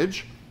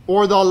image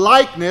or the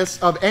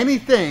likeness of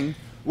anything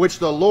which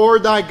the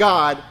Lord thy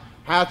God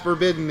hath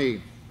forbidden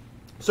thee.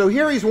 So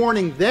here he's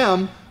warning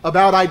them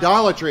about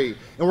idolatry.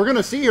 And we're going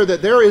to see here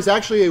that there is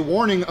actually a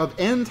warning of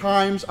end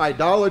times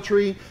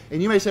idolatry.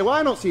 And you may say, well,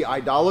 I don't see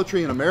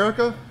idolatry in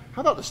America.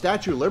 How about the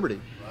Statue of Liberty?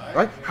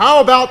 Right?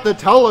 How about the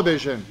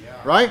television?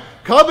 Right?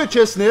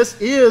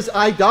 Covetousness is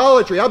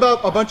idolatry. How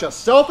about a bunch of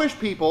selfish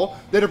people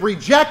that have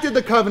rejected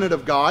the covenant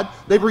of God,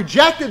 they've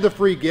rejected the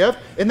free gift,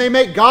 and they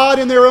make God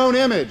in their own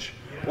image.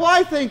 Well,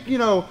 I think,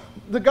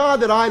 the God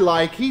that I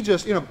like, he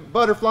just,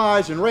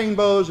 butterflies and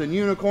rainbows and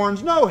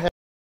unicorns. No, hell.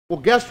 Well,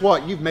 guess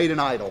what? You've made an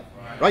idol.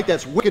 Right?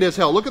 That's wicked as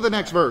hell. Look at the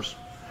next verse.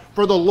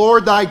 For the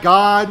Lord thy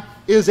God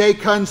is a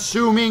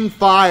consuming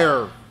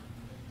fire,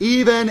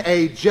 even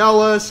a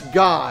jealous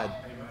God.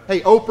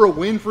 Hey, Oprah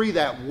Winfrey,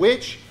 that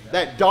witch,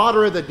 that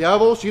daughter of the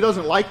devil, she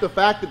doesn't like the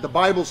fact that the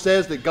Bible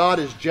says that God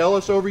is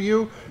jealous over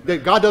you,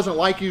 that God doesn't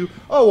like you.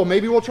 Oh, well,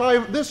 maybe we'll try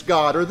this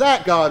God or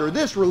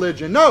this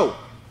religion. No,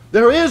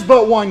 there is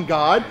but one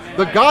God,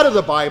 the God of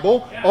the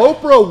Bible.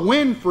 Oprah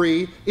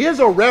Winfrey is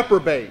a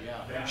reprobate.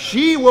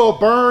 She will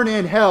burn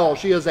in hell.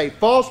 She is a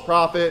false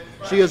prophet.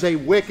 She is a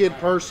wicked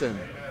person.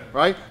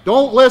 Right?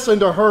 Don't listen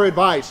to her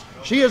advice.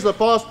 She is the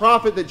false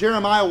prophet that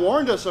Jeremiah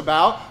warned us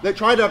about, that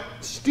try to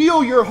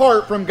steal your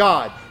heart from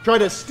God. Try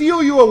to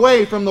steal you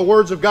away from the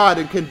words of God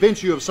and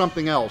convince you of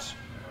something else.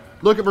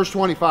 Look at verse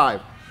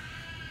 25.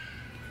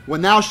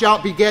 When thou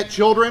shalt beget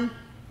children,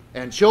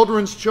 and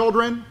children's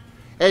children,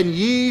 and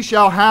ye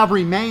shall have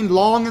remained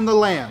long in the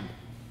land,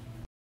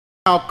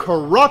 shall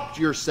corrupt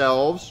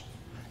yourselves,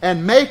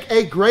 and make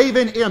a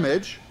graven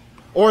image,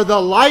 or the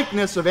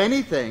likeness of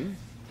anything,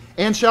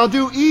 and shall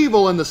do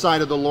evil in the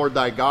sight of the Lord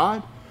thy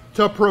God,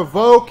 to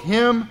provoke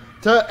him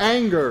to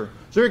anger.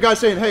 So your guy's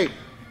saying, hey,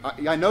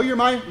 I know you're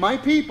my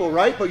people,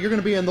 right? But you're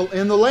going to be in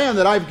the land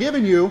that I've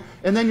given you,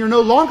 and then you're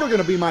no longer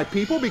going to be my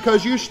people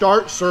because you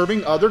start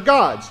serving other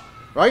gods,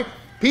 right?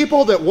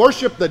 People that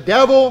worship the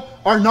devil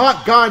are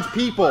not God's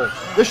people.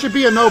 This should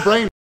be a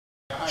no-brainer.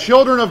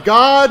 Children of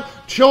God,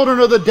 children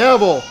of the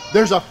devil.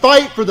 There's a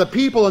fight for the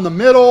people in the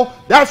middle.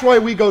 That's why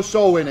we go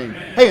soul winning.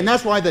 Hey, and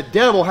that's why the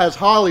devil has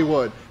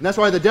Hollywood. And that's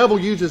why the devil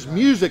uses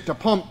music to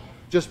pump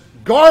just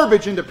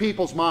garbage into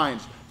people's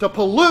minds, to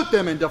pollute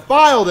them and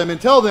defile them and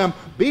tell them,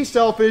 be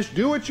selfish,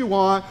 do what you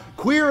want,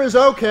 queer is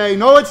okay.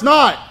 No, it's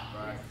not.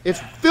 It's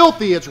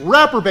filthy, it's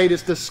reprobate,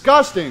 it's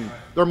disgusting.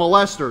 They're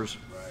molesters.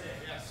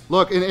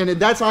 Look, and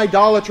that's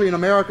idolatry in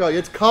America.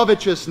 It's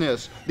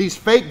covetousness. These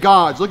fake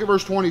gods. Look at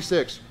verse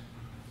 26.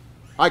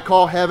 I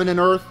call heaven and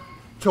earth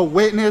to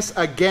witness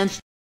against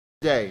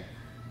you today,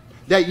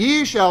 that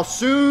ye shall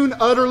soon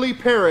utterly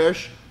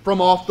perish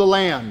from off the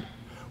land,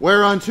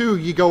 whereunto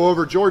ye go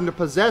over Jordan to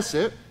possess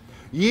it.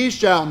 Ye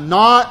shall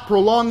not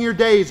prolong your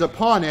days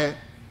upon it,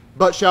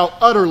 but shall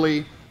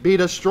utterly be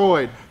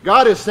destroyed.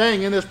 God is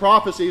saying in this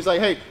prophecy, He's like,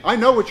 hey, I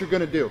know what you're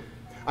going to do.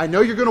 I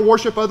know you're going to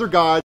worship other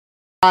gods.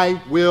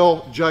 I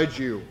will judge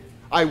you.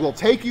 I will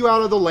take you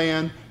out of the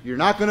land. You're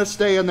not going to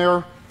stay in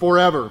there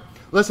forever.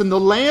 Listen, the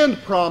land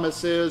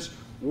promises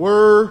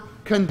were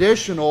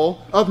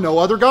conditional of no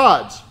other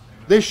gods.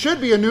 This should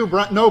be a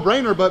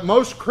no-brainer, but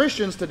most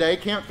Christians today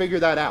can't figure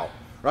that out,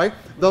 right?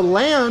 The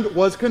land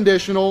was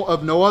conditional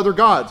of no other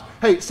gods.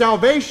 Hey,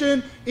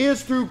 salvation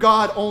is through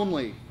God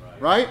only,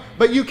 right?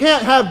 But you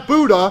can't have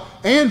Buddha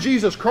and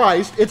Jesus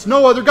Christ. It's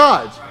no other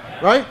gods,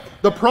 right?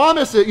 The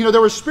promise that,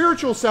 there was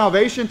spiritual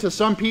salvation to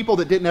some people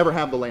that didn't ever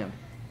have the land.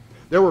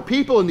 There were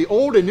people in the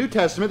Old and New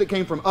Testament that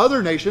came from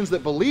other nations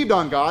that believed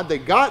on God. They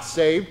got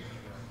saved,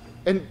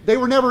 and they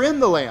were never in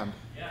the land.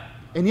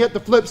 And yet the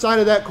flip side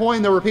of that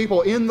coin, there were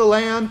people in the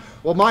land.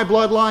 Well, my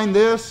bloodline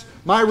this,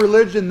 my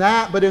religion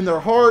that, but in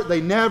their heart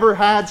they never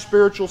had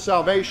spiritual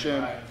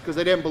salvation because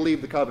they didn't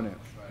believe the covenant.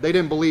 They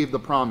didn't believe the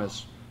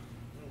promise.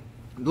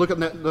 Look at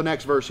the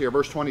next verse here,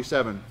 verse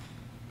 27.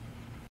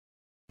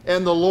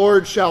 And the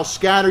Lord shall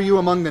scatter you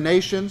among the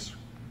nations,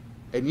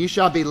 and ye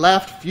shall be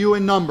left few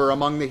in number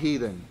among the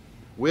heathen,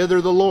 whither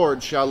the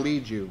Lord shall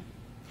lead you.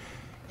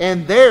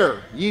 And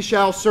there ye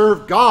shall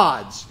serve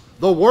gods,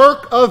 the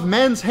work of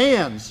men's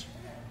hands,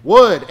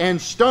 wood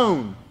and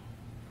stone,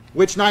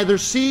 which neither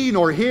see,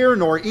 nor hear,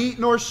 nor eat,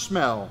 nor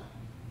smell.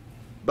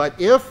 But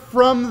if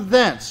from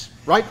thence,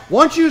 right,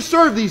 once you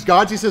serve these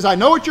gods, he says, I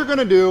know what you're going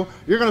to do.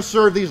 You're going to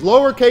serve these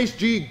lowercase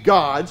g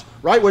gods,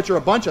 right, which are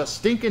a bunch of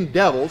stinking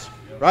devils,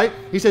 right?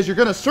 He says you're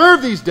going to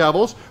serve these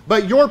devils,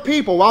 but your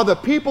people, while the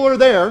people are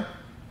there,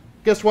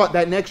 guess what?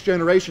 That next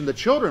generation, the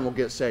children will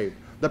get saved.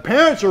 The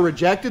parents are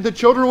rejected, the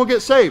children will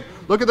get saved.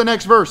 Look at the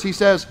next verse. He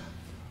says,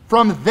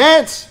 from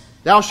thence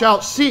thou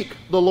shalt seek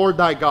the Lord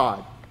thy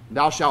God, and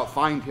thou shalt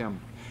find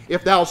him,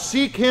 if thou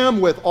seek him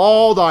with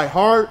all thy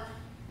heart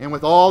and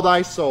with all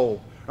thy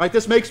soul. Right?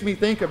 This makes me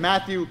think of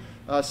Matthew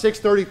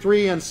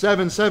 6:33 and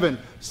 7:7.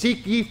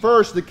 Seek ye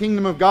first the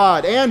kingdom of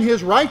God and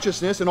his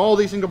righteousness, and all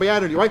these things will be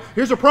added to you. Right?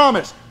 Here's a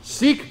promise.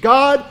 Seek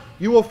God,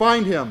 you will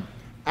find him.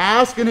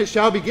 Ask, and it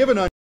shall be given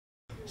unto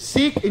you.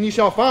 Seek, and ye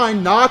shall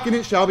find. Knock, and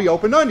it shall be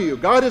opened unto you.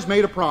 God has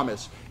made a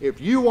promise. If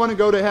you want to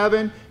go to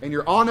heaven and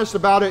you're honest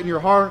about it in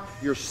your heart,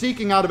 you're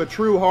seeking out of a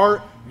true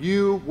heart,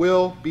 you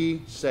will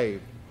be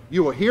saved.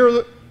 You will hear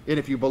it, and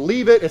if you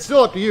believe it, it's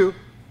still up to you,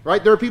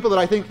 right? There are people that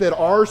I think that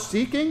are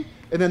seeking,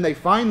 and then they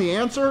find the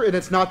answer, and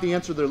it's not the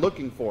answer they're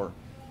looking for.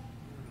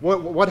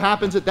 What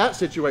happens at that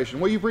situation?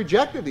 Well, you've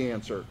rejected the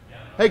answer.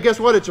 Hey, guess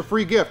what? It's a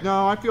free gift.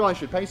 No, I feel I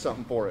should pay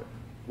something for it.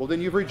 Well,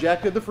 then you've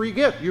rejected the free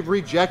gift. You've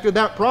rejected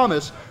that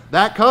promise,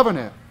 that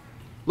covenant.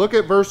 Look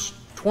at verse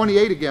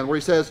 28 again, where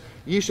he says,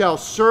 ye shall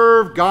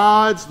serve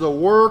gods, the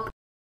work of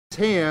his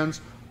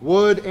hands,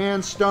 wood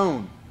and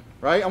stone.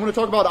 Right? I want to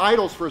talk about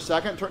idols for a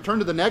second. Turn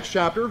to the next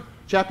chapter,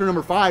 chapter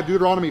number 5,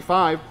 Deuteronomy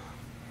 5.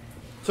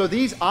 So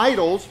these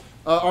idols,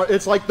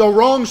 it's like the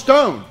wrong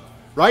stone.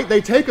 Right?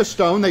 They take a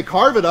stone, they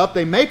carve it up,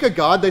 they make a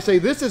god, they say,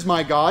 this is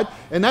my God.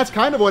 And that's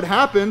kind of what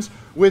happens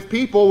with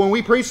people when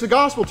we preach the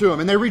gospel to them,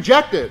 and they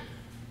reject it.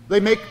 They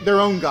make their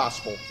own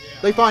gospel.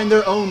 They find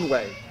their own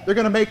way. They're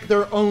going to make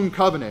their own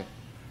covenant.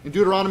 In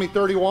Deuteronomy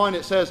 31,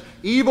 it says,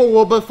 evil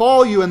will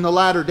befall you in the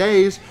latter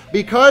days,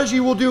 because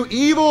you will do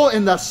evil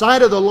in the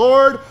sight of the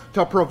Lord,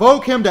 to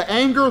provoke him to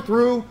anger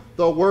through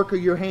the work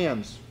of your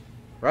hands.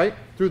 Right?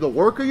 Through the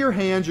work of your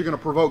hands, you're going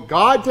to provoke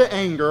God to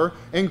anger,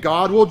 and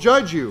God will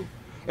judge you.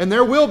 And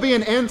there will be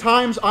an end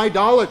times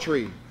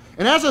idolatry.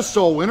 And as a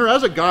soul winner,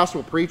 as a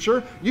gospel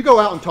preacher, you go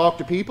out and talk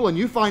to people, and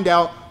you find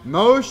out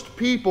most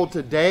people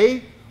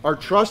today are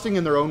trusting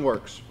in their own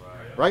works.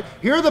 Right?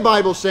 Here the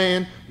Bible's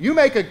saying, you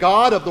make a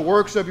god of the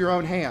works of your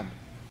own hand.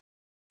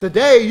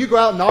 Today, you go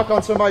out and knock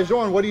on somebody's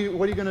door, and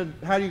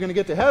how are you going to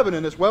get to heaven?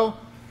 And it's, well,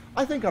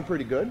 I think I'm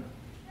pretty good.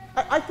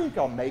 I think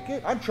I'll make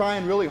it. I'm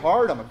trying really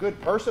hard. I'm a good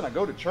person. I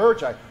go to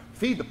church. I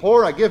feed the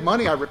poor. I give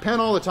money. I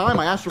repent all the time.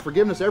 I ask for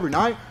forgiveness every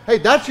night. Hey,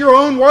 that's your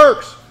own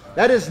works.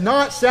 That is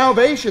not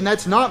salvation.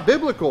 That's not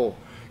biblical.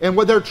 And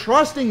when they're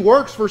trusting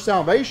works for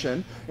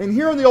salvation, and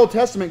here in the Old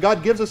Testament,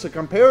 God gives us a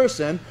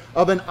comparison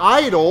of an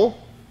idol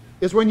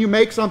is when you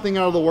make something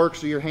out of the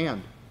works of your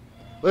hand.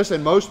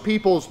 Listen, most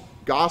people's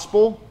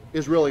gospel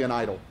is really an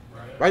idol.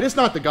 Right? It's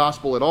not the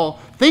gospel at all.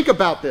 Think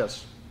about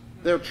this.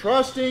 They're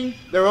trusting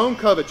their own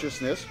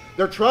covetousness.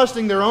 They're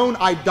trusting their own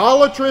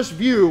idolatrous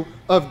view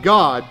of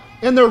God,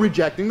 and they're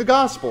rejecting the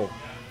gospel.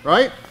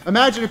 Right?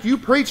 Imagine if you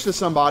preach to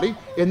somebody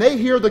and they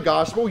hear the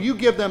gospel, you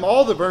give them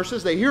all the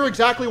verses, they hear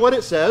exactly what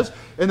it says,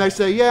 and they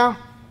say, yeah,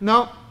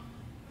 no,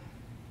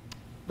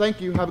 thank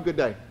you, have a good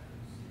day.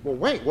 Well,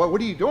 wait,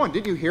 what are you doing?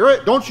 Didn't you hear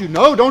it? Don't you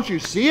know? Don't you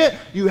see it?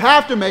 You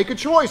have to make a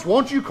choice.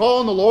 Won't you call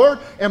on the Lord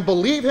and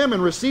believe him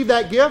and receive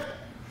that gift?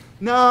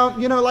 No,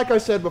 like I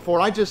said before,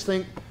 I just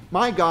think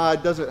my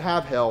God doesn't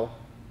have hell.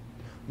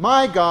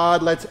 My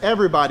God lets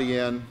everybody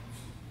in.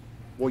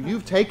 Well,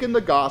 you've taken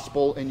the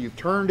gospel and you've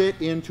turned it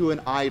into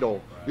an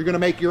idol. You're going to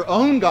make your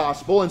own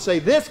gospel and say,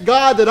 this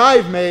God that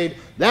I've made,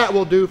 that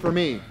will do for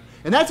me.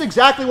 And that's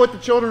exactly what the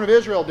children of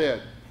Israel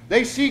did.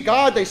 They see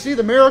God, they see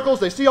the miracles,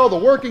 they see all the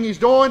working He's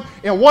doing,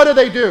 and what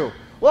do?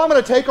 Well, I'm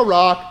going to take a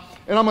rock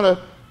and I'm going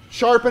to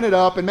sharpen it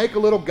up and make a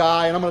little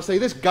guy, and I'm going to say,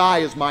 this guy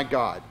is my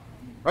God.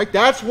 Right?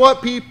 That's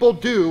what people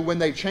do when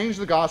they change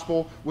the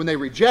gospel, when they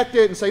reject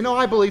it and say, no,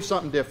 I believe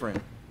something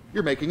different.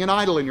 You're making an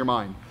idol in your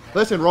mind.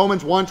 Listen,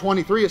 Romans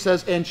 1:23, it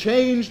says, and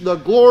change the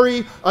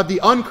glory of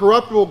the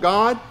uncorruptible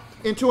God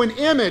into an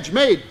image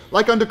made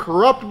like unto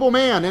corruptible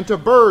man, into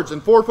birds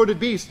and four-footed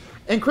beasts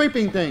and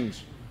creeping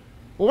things.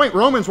 Well, wait,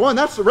 Romans 1,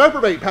 that's the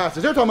reprobate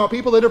passage. They're talking about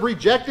people that have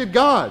rejected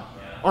God.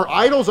 Are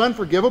idols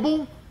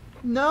unforgivable?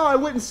 No, I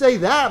wouldn't say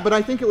that, but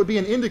I think it would be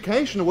an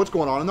indication of what's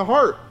going on in the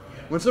heart.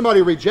 When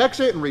somebody rejects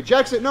it,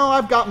 no,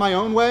 I've got my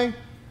own way.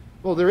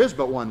 Well, there is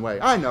but one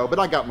way. I know, but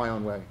I got my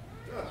own way.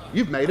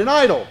 You've made an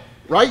idol,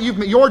 right?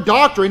 Your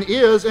doctrine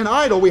is an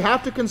idol. We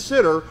have to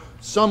consider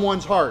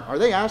someone's heart. Are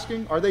they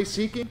asking? Are they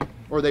seeking?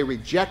 Or are they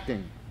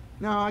rejecting?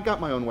 No, I got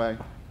my own way.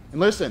 And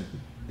listen,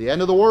 the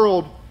end of the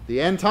world, the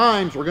end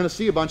times, we're going to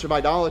see a bunch of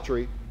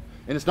idolatry.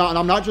 And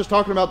I'm not just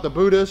talking about the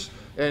Buddhists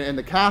and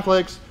the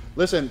Catholics.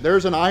 Listen,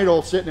 there's an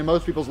idol sitting in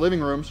most people's living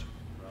rooms,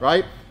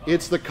 right?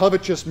 It's the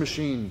covetous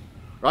machine,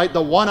 right?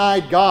 The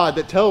one-eyed God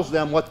that tells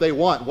them what they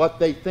want, what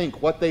they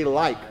think, what they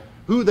like,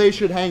 who they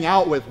should hang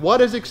out with,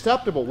 what is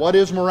acceptable, what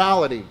is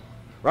morality,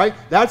 right?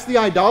 That's the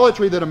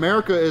idolatry that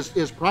America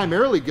is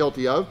primarily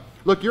guilty of.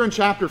 Look, you're in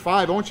chapter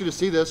 5. I want you to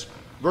see this.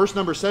 Verse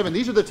number 7.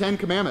 These are the 10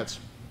 commandments.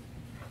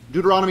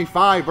 Deuteronomy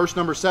 5, verse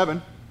number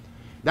 7.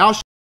 Thou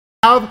shalt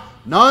have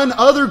none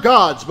other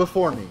gods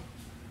before me,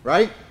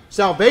 right?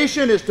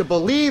 Salvation is to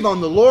believe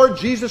on the Lord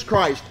Jesus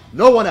Christ,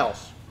 no one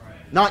else.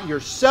 Not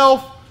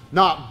yourself,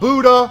 not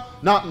Buddha,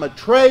 not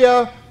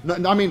Maitreya,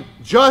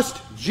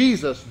 just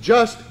Jesus,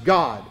 just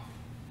God.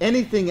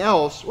 Anything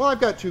else, well, I've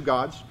got two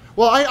gods.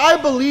 Well, I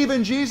believe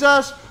in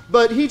Jesus,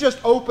 but He just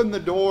opened the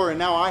door and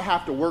now I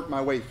have to work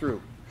my way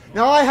through.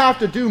 Now I have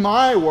to do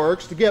my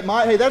works to get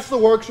hey, that's the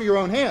works of your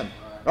own hand.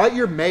 Right?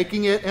 You're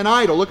making it an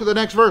idol. Look at the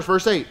next verse,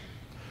 verse 8.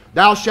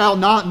 Thou shalt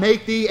not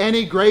make thee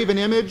any graven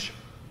image,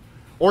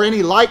 or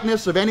any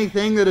likeness of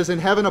anything that is in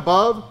heaven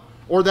above,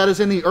 or that is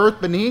in the earth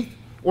beneath,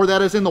 or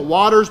that is in the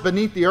waters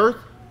beneath the earth.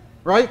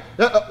 Right?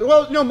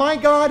 My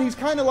God, He's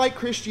kind of like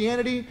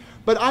Christianity,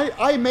 but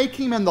I make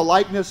Him in the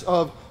likeness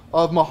of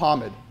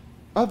Muhammad,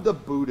 of the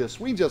Buddhists.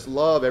 We just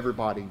love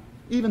everybody,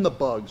 even the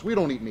bugs. We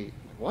don't eat meat.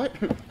 What?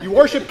 You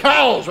worship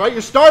cows, right?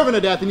 You're starving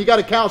to death and you got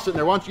a cow sitting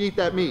there. Why don't you eat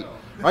that meat?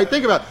 Right?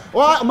 Think about it.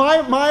 Well,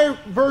 my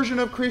version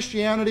of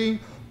Christianity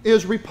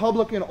is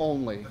Republican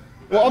only.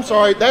 Well, I'm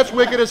sorry. That's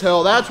wicked as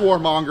hell. That's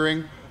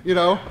warmongering. You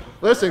know,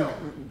 listen,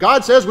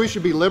 God says we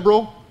should be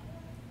liberal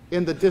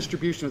in the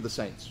distribution of the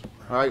saints.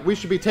 All right? We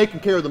should be taking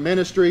care of the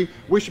ministry.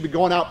 We should be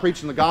going out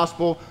preaching the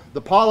gospel.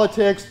 The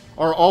politics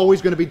are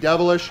always going to be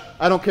devilish.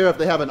 I don't care if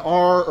they have an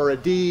R or a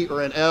D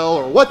or an L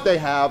or what they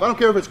have. I don't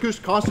care if it's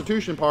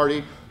Constitution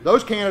Party.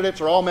 Those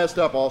candidates are all messed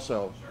up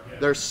also.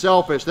 They're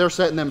selfish. They're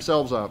setting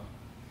themselves up.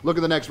 Look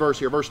at the next verse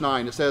here, verse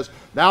 9. It says,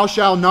 Thou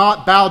shalt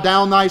not bow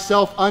down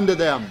thyself unto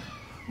them,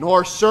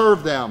 nor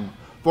serve them.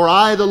 For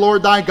I, the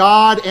Lord thy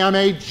God, am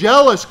a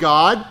jealous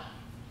God,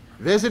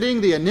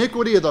 visiting the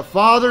iniquity of the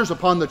fathers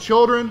upon the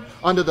children,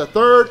 unto the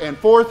third and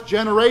fourth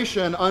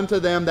generation unto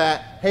them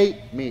that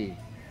hate me.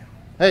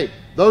 Hey,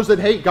 those that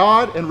hate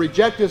God and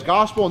reject His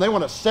gospel, and they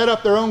want to set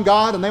up their own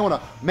God, and they want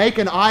to make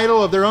an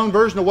idol of their own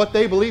version of what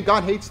they believe,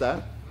 God hates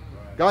that.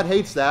 God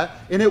hates that,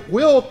 and it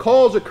will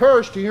cause a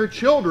curse to your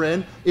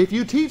children if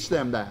you teach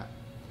them that.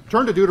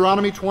 Turn to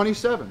Deuteronomy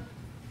 27.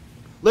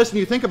 Listen,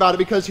 you think about it,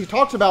 because he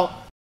talks about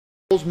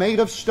idols made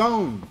of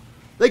stone.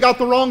 They got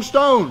the wrong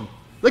stone.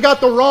 They got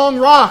the wrong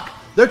rock.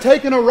 They're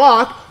taking a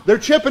rock, they're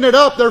chipping it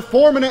up, they're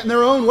forming it in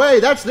their own way.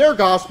 That's their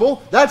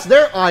gospel. That's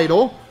their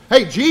idol.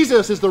 Hey,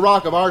 Jesus is the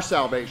rock of our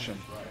salvation.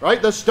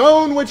 Right? The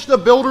stone which the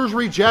builders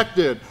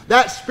rejected.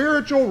 That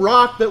spiritual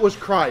rock that was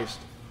Christ.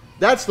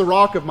 That's the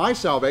rock of my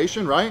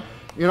salvation, right?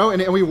 You know,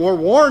 and we were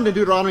warned in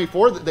Deuteronomy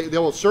 4 that they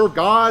will serve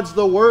gods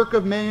the work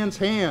of man's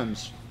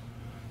hands.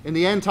 In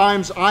the end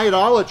times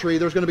idolatry,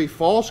 there's going to be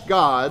false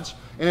gods,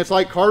 and it's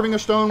like carving a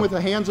stone with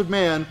the hands of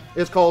men.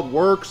 It's called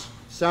works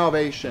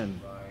salvation.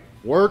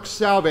 Works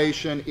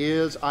salvation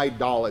is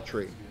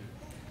idolatry.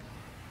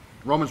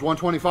 Romans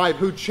 1:25,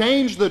 who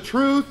changed the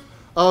truth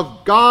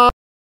of God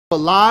to a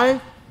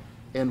lie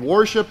and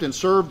worshipped and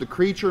served the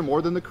creature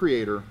more than the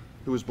Creator,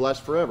 who is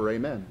blessed forever.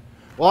 Amen.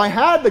 Well, I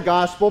had the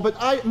gospel,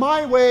 but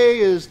my way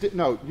is...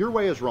 No, your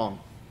way is wrong.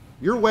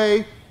 Your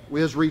way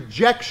is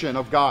rejection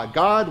of God.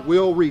 God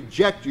will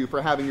reject you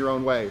for having your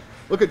own way.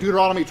 Look at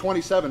Deuteronomy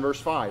 27, verse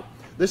 5.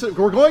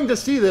 We're going to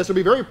see this. It'll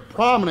be very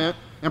prominent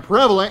and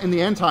prevalent in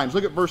the end times.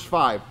 Look at verse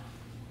 5.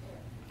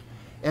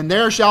 And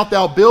there shalt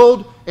thou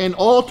build an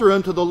altar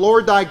unto the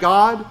Lord thy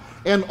God,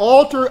 an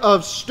altar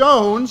of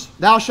stones.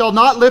 Thou shalt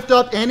not lift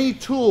up any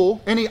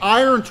tool, any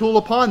iron tool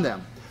upon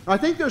them. Now, I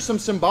think there's some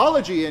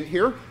symbology in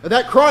here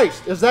that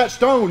Christ is that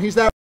stone. He's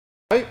that,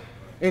 right?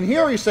 And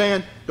here he's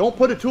saying, don't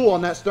put a tool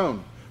on that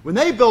stone. When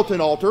they built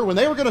an altar, when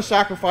they were going to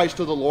sacrifice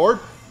to the Lord,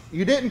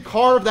 you didn't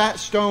carve that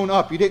stone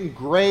up. You didn't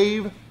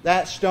grave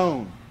that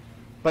stone.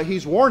 But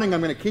he's warning,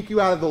 I'm going to kick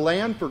you out of the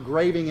land for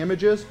graving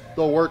images,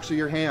 the works of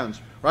your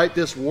hands. Right?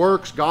 This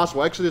works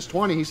gospel. Exodus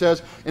 20, he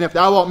says, and if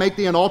thou wilt make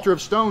thee an altar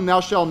of stone,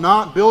 thou shalt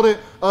not build it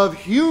of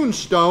hewn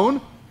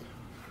stone.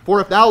 For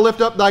if thou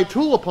lift up thy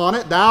tool upon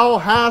it, thou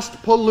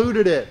hast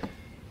polluted it.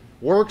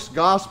 Works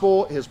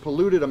gospel has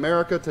polluted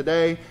America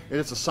today, and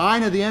it's a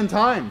sign of the end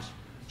times.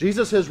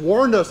 Jesus has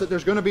warned us that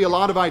there's going to be a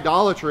lot of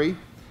idolatry.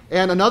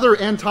 And another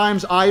end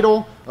times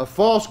idol, a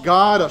false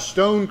god, a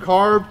stone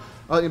carved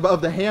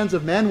of the hands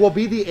of men, will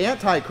be the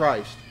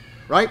antichrist.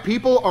 Right?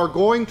 People are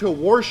going to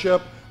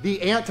worship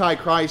the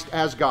antichrist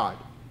as God.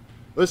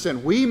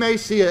 Listen, we may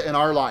see it in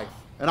our life.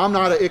 And I'm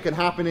not a it can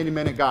happen any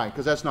minute guy,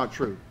 because that's not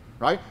true.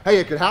 Right? Hey,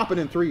 it could happen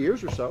in 3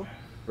 years or so.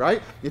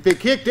 Right? If it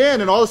kicked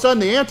in and all of a sudden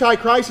the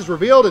Antichrist is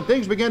revealed and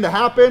things begin to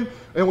happen,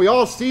 and we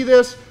all see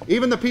this,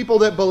 even the people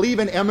that believe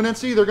in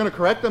imminency, they're going to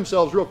correct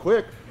themselves real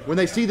quick when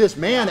they see this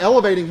man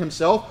elevating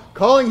himself,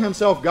 calling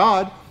himself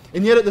God,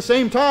 and yet at the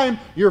same time,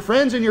 your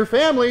friends and your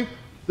family,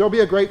 there'll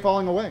be a great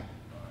falling away.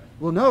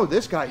 Well, no,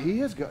 this guy,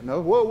 he is God.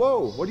 No, whoa,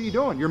 whoa, what are you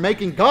doing? You're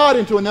making God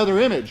into another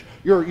image.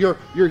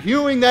 You're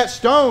hewing that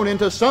stone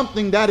into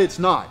something that it's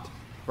not.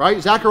 Right?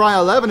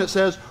 Zechariah 11, it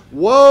says,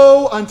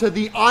 woe unto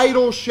the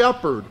idle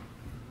shepherd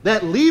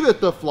that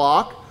leaveth the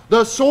flock,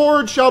 the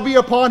sword shall be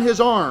upon his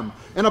arm,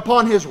 and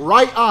upon his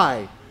right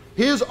eye.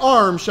 His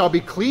arm shall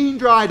be clean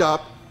dried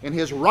up, and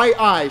his right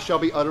eye shall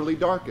be utterly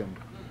darkened.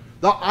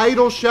 The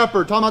idle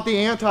shepherd, talking about the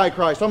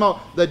Antichrist, talking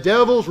about the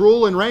devil's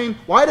rule and reign.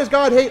 Why does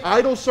God hate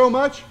idols so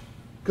much?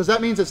 Because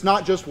that means it's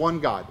not just one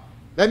God.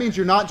 That means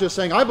you're not just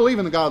saying, I believe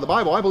in the God of the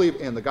Bible. I believe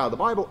in the God of the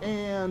Bible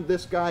and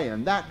this guy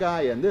and that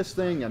guy and this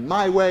thing and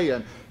my way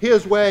and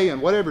his way and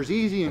whatever's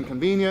easy and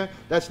convenient.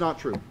 That's not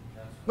true.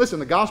 Listen,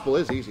 the gospel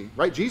is easy,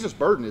 right? Jesus'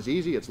 burden is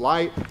easy. It's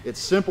light. It's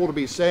simple to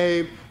be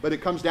saved. But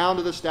it comes down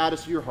to the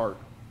status of your heart.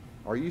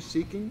 Are you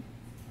seeking?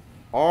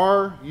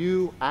 Are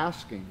you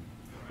asking?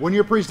 When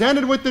you're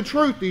presented with the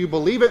truth, do you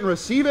believe it and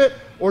receive it?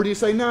 Or do you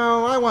say,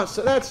 no,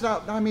 that's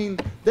not,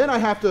 then I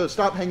have to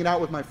stop hanging out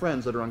with my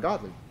friends that are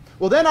ungodly.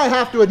 Well, then I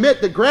have to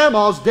admit that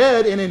grandma's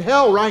dead and in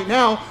hell right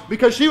now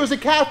because she was a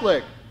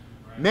Catholic.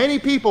 Many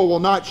people will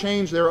not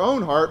change their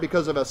own heart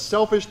because of a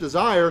selfish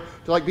desire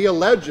to be a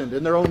legend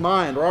in their own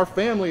mind, or our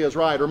family is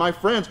right, or my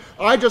friends.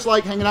 I just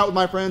like hanging out with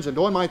my friends and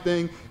doing my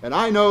thing, and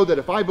I know that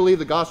if I believe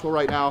the gospel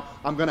right now,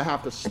 I'm going to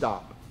have to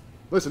stop.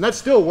 Listen, that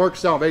still works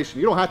salvation.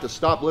 You don't have to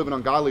stop living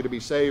ungodly to be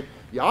saved.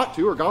 You ought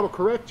to, or God will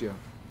correct you.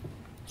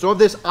 So of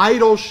this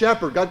idle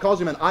shepherd, God calls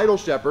him an idle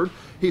shepherd.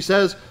 He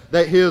says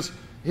that his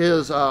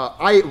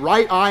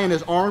right eye and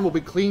his arm will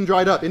be clean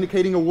dried up,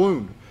 indicating a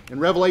wound. In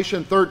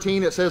Revelation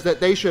 13, it says that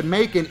they should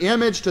make an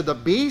image to the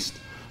beast,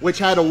 which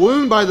had a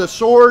wound by the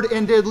sword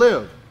and did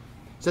live.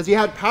 It says he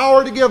had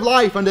power to give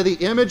life unto the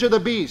image of the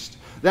beast,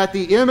 that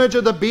the image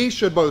of the beast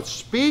should both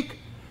speak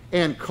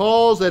and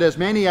cause that as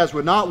many as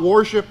would not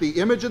worship the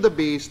image of the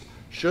beast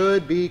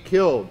should be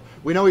killed.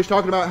 We know he's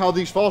talking about how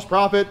these false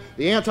prophets,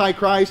 the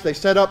Antichrist, they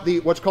set up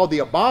what's called the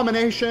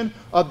abomination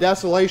of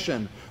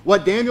desolation.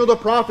 What Daniel the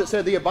prophet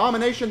said, the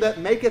abomination that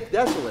maketh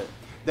desolate.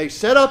 They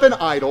set up an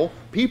idol.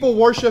 People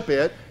worship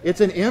it.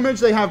 It's an image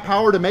they have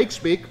power to make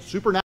speak.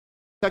 Supernaturally,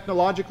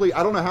 technologically,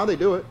 I don't know how they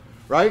do it,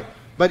 right?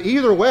 But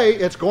either way,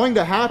 it's going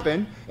to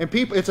happen. And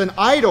people, it's an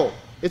idol.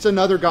 It's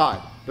another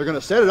God. They're going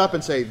to set it up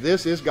and say,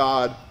 this is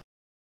God.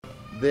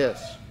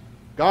 This.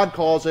 God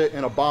calls it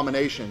an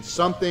abomination.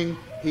 Something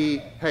he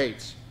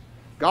hates.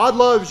 God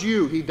loves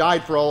you. He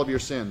died for all of your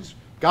sins.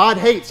 God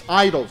hates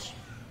idols.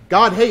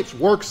 God hates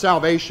work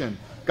salvation.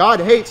 God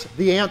hates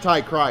the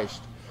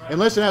Antichrist. And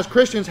listen, as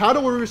Christians, how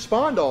do we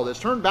respond to all this?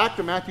 Turn back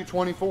to Matthew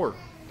 24.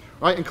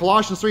 Right? In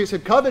Colossians 3, it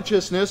said,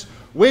 covetousness,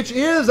 which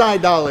is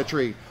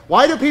idolatry.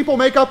 Why do people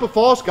make up a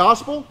false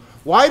gospel?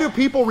 Why do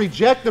people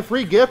reject the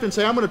free gift and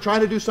say, I'm going to try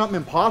to do something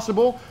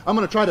impossible? I'm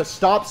going to try to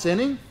stop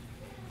sinning?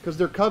 Because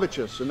they're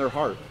covetous in their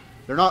heart.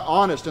 They're not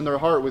honest in their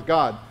heart with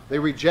God. They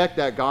reject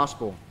that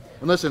gospel.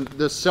 And listen,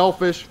 this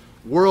selfish,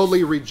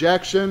 worldly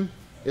rejection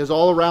is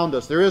all around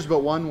us. There is but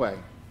one way.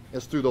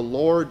 It's through the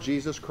Lord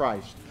Jesus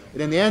Christ.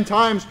 And in the end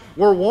times,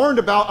 we're warned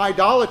about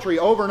idolatry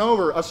over and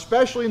over,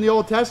 especially in the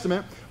Old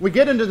Testament. We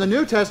get into the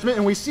New Testament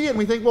and we see it and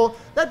we think, well,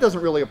 that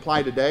doesn't really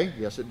apply today.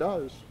 Yes, it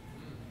does.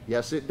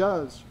 Yes, it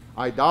does.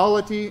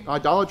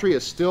 Idolatry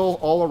is still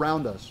all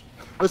around us.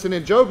 Listen,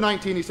 in Job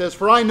 19, he says,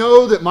 for I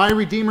know that my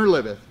Redeemer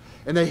liveth,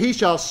 and that he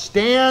shall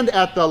stand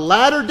at the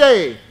latter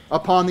day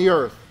upon the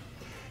earth.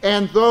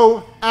 And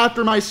though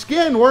after my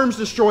skin worms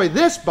destroy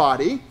this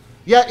body,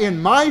 yet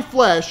in my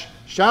flesh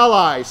shall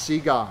I see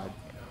God,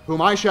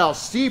 whom I shall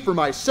see for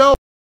myself.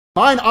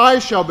 Mine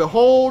eyes shall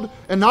behold,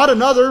 and not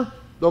another,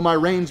 though my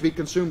reins be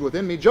consumed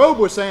within me. Job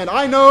was saying,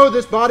 I know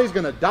this body's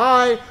going to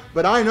die,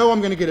 but I know I'm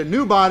going to get a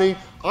new body.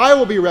 I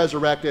will be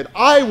resurrected.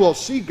 I will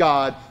see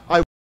God. I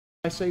will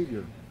see my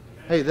Savior.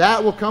 Hey,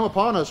 that will come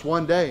upon us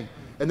one day.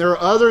 And there are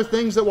other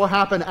things that will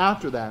happen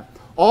after that.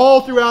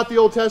 All throughout the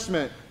Old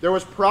Testament, there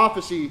was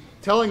prophecy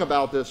telling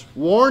about this,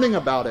 warning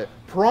about it,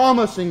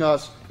 promising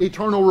us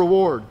eternal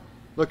reward.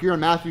 Look here in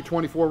Matthew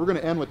 24. We're going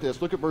to end with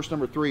this. Look at verse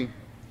number 3.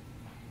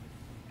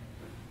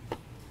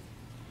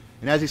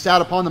 And as he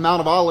sat upon the Mount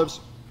of Olives,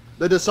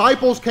 the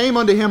disciples came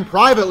unto him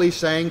privately,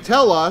 saying,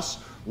 Tell us,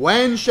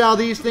 when shall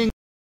these things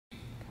be?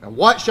 And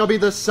what shall be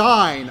the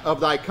sign of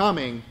thy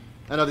coming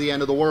and of the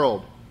end of the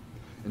world?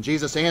 And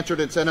Jesus answered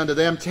and said unto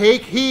them,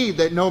 Take heed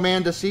that no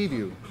man deceive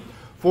you.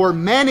 For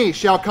many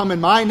shall come in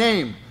my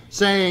name,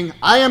 saying,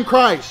 I am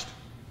Christ,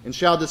 and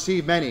shall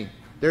deceive many.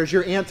 There's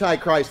your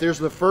Antichrist. There's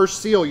the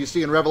first seal you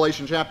see in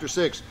Revelation chapter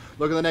 6.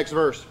 Look at the next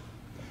verse.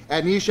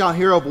 And ye shall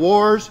hear of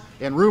wars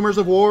and rumors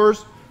of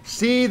wars.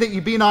 See that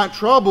ye be not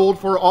troubled,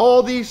 for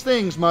all these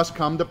things must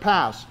come to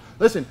pass.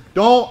 Listen,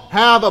 don't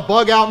have a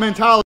bug-out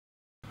mentality.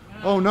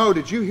 Oh no,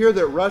 did you hear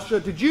that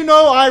Russia? Did you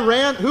know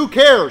Iran? Who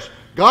cares?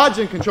 God's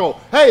in control.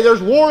 Hey,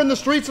 there's war in the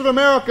streets of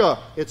America.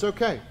 It's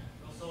okay.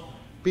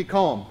 Be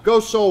calm. Go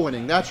soul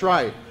winning. That's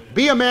right.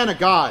 Be a man of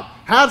God.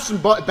 Have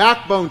some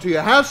backbone to you.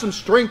 Have some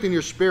strength in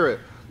your spirit.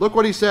 Look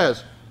what he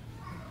says.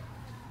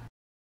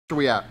 Where are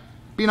we at?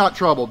 Be not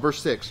troubled. Verse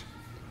 6.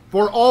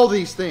 For all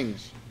these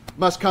things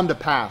must come to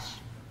pass,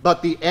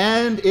 but the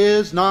end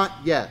is not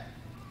yet.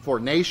 For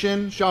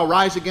nation shall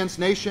rise against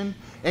nation,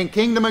 and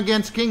kingdom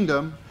against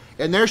kingdom,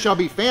 and there shall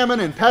be famine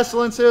and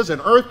pestilences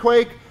and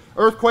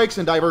earthquakes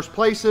in diverse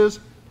places.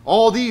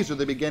 All these are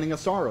the beginning of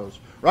sorrows.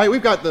 Right?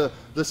 We've got the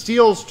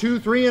seals 2,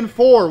 3, and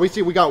 4.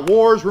 We got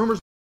wars, rumors,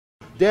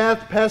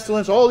 death,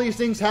 pestilence, all these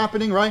things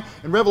happening, right?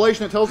 In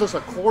Revelation it tells us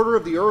 1/4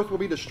 of the earth will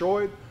be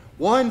destroyed.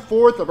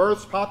 1/4 of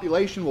earth's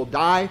population will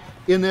die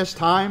in this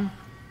time.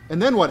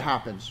 And then what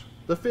happens?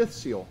 The 5th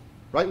seal,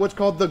 right? What's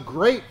called the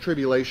Great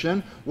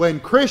Tribulation, when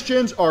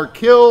Christians are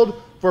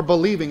killed for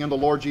believing in the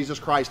Lord Jesus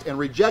Christ and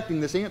rejecting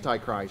this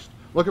Antichrist.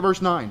 Look at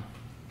verse 9.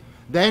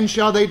 Then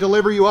shall they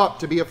deliver you up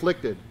to be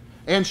afflicted,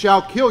 and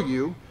shall kill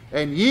you,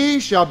 and ye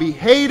shall be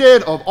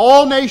hated of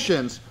all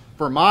nations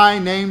for my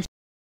name's sake.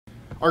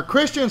 Are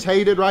Christians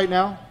hated right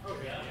now?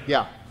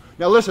 Yeah.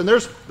 Now listen,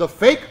 there's the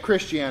fake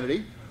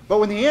Christianity, but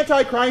when the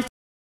Antichrist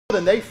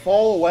and they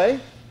fall away,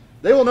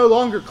 they will no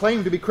longer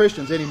claim to be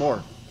Christians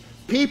anymore.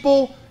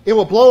 People, it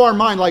will blow our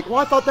mind like, well,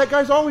 I thought that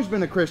guy's always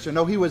been a Christian.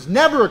 No, he was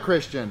never a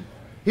Christian.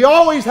 He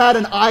always had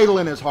an idol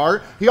in his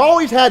heart. He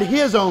always had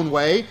his own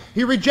way.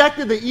 He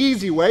rejected the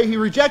easy way. He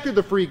rejected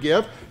the free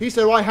gift. He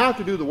said, well, I have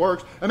to do the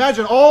works.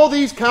 Imagine all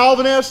these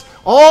Calvinists,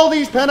 all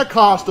these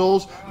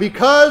Pentecostals,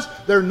 because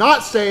they're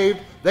not saved,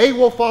 they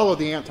will follow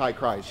the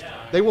Antichrist.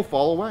 They will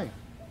fall away.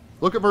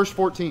 Look at verse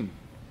 14.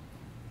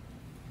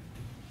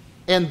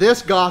 And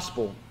this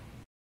gospel,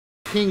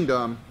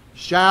 kingdom,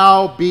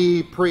 shall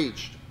be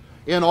preached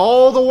in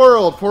all the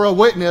world for a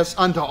witness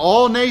unto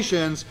all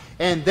nations,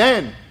 and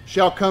then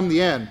shall come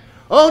the end.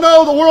 Oh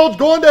no, the world's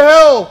going to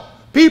hell.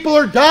 People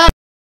are dying.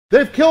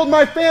 They've killed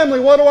my family.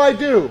 What do I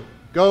do?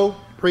 Go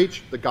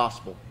preach the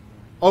gospel.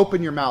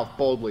 Open your mouth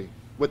boldly.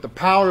 With the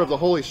power of the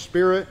Holy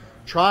Spirit,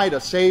 try to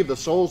save the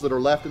souls that are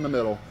left in the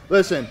middle.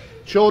 Listen,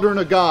 children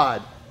of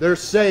God, they're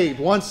saved.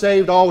 Once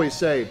saved, always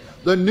saved.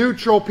 The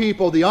neutral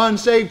people, the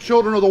unsaved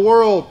children of the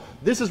world,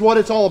 this is what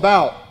it's all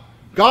about.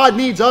 God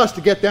needs us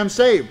to get them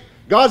saved.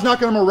 God's not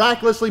going to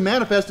miraculously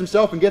manifest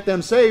himself and get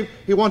them saved.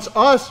 He wants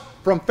us,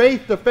 from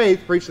faith to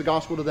faith, preach the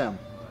gospel to them.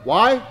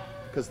 Why?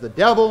 Because the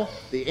devil,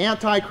 the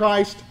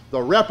Antichrist,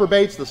 the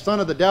reprobates, the son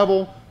of the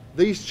devil,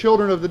 these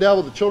children of the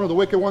devil, the children of the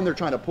wicked one, they're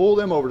trying to pull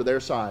them over to their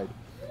side.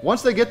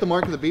 Once they get the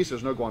mark of the beast,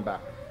 there's no going back.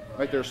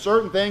 Right? There's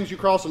certain things, you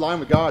cross the line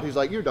with God, he's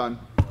like, you're done.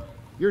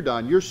 You're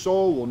done. Your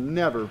soul will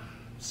never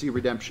see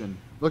redemption.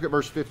 Look at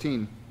verse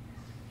 15.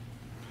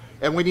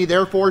 And when ye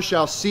therefore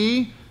shall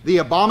see the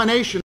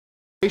abomination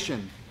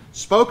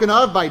spoken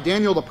of by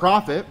Daniel the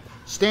prophet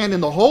stand in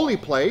the holy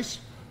place,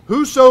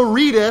 whoso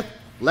readeth,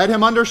 let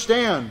him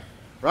understand.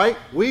 Right?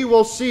 We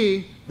will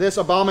see this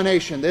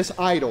abomination, this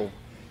idol.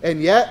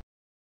 And yet,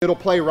 it'll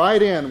play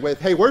right in with,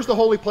 hey, where's the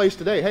holy place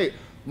today? Hey,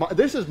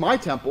 this is my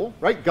temple,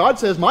 right? God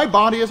says my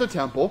body is a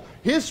temple.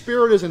 His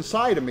spirit is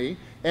inside of me.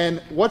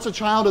 And what's a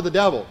child of the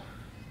devil?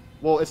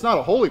 Well, it's not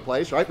a holy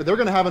place, right? But they're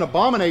going to have an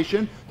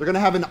abomination. They're going to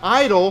have an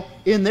idol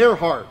in their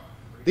heart.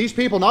 These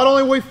people, not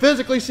only will we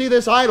physically see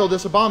this idol,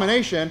 this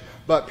abomination,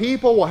 but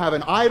people will have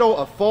an idol,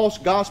 a false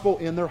gospel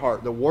in their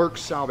heart, the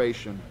works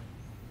salvation.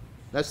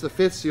 That's the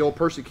 5th seal,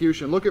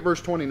 persecution. Look at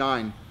verse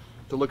 29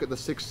 to look at the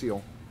 6th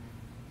seal.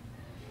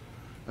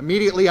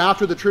 Immediately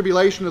after the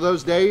tribulation of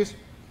those days,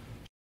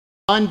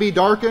 the sun be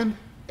darkened,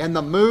 and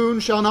the moon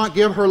shall not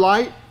give her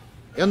light,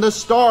 and the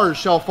stars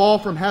shall fall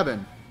from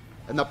heaven,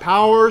 and the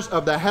powers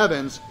of the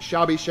heavens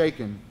shall be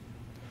shaken.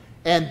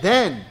 And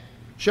then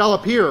shall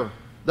appear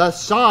the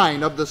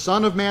sign of the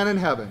Son of Man in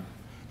heaven.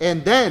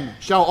 And then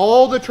shall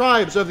all the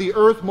tribes of the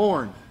earth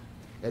mourn,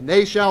 and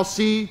they shall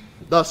see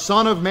the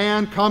Son of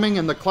Man coming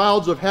in the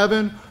clouds of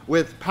heaven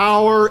with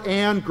power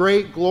and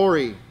great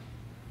glory.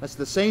 That's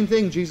the same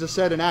thing Jesus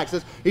said in Acts.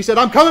 He said,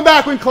 I'm coming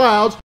back in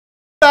clouds.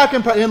 Back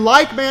in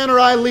like manner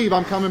I leave,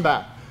 I'm coming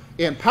back.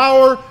 In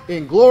power,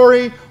 in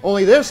glory,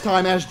 only this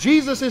time, as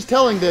Jesus is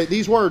telling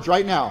these words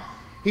right now,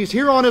 He's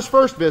here on his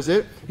first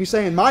visit. He's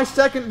saying, my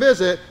second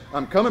visit,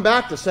 I'm coming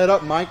back to set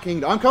up my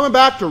kingdom. I'm coming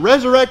back to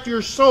resurrect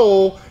your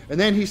soul. And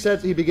then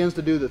he begins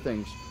to do the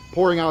things,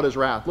 pouring out his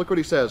wrath. Look what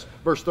he says,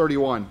 verse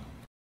 31.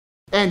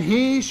 And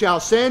he shall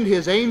send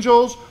his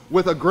angels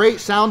with a great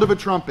sound of a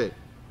trumpet,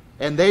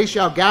 and they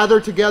shall gather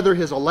together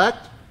his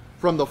elect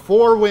from the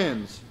four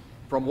winds,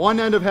 from one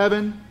end of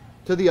heaven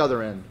to the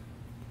other end.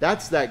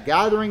 That's that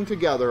gathering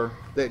together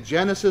that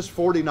Genesis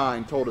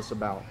 49 told us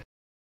about.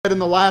 In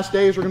the last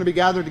days we're going to be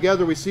gathered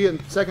together. We see it in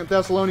 2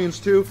 Thessalonians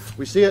 2.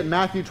 We see it in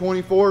Matthew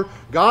 24.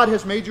 God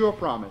has made you a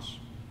promise.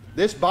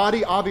 This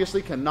body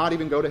obviously cannot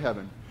even go to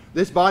heaven.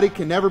 This body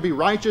can never be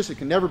righteous. It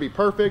can never be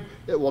perfect.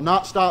 It will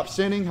not stop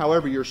sinning.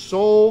 However, your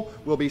soul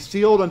will be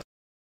sealed unto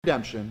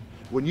redemption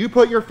when you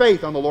put your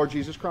faith on the Lord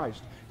Jesus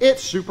Christ.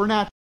 It's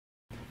supernatural.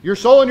 Your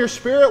soul and your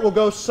spirit will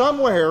go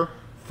somewhere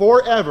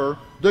forever.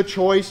 The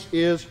choice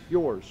is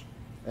yours.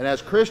 And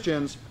as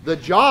Christians, the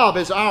job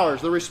is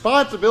ours. The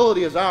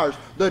responsibility is ours.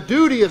 The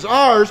duty is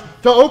ours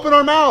to open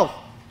our mouth,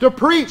 to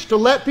preach, to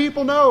let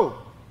people know.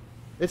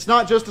 It's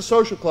not just a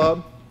social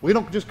club. We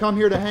don't just come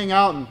here to hang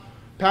out and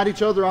pat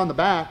each other on the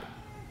back.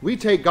 We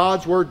take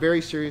God's word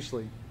very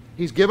seriously.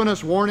 He's given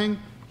us warning.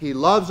 He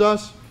loves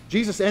us.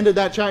 Jesus ended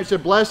that chapter. He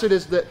said, blessed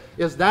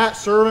is that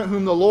servant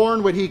whom the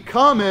Lord, when he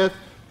cometh,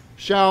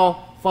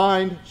 shall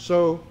find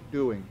so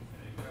doing.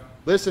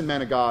 Listen,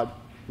 men of God.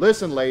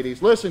 Listen,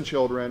 ladies. Listen,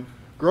 children.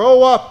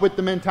 Grow up with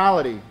the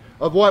mentality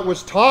of what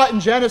was taught in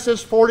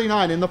Genesis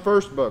 49 in the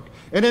first book,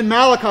 and in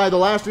Malachi, the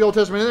last of the Old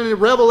Testament, and in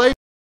Revelation,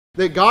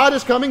 that God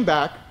is coming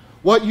back.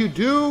 What you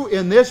do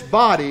in this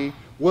body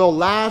will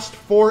last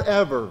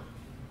forever.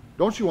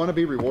 Don't you want to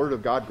be rewarded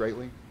of God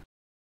greatly?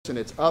 And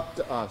it's up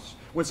to us.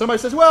 When somebody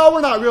says, well,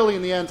 we're not really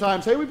in the end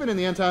times, hey, we've been in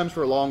the end times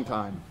for a long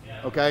time.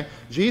 Okay?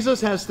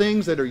 Jesus has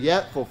things that are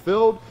yet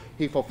fulfilled.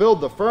 He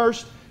fulfilled the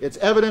first. It's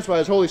evidenced by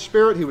His Holy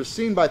Spirit. He was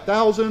seen by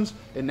thousands.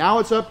 And now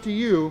it's up to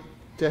you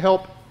to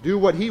help do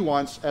what He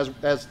wants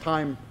as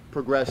time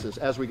progresses,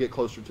 as we get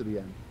closer to the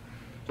end.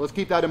 So let's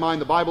keep that in mind.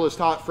 The Bible is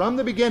taught from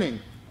the beginning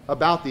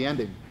about the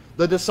ending.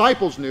 The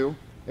disciples knew,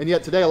 and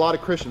yet today a lot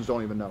of Christians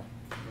don't even know.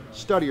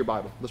 Study your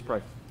Bible. Let's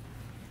pray.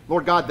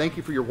 Lord God, thank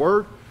you for your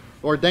word.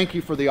 Lord, thank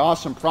you for the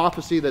awesome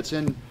prophecy that's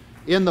in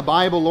the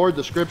Bible, Lord,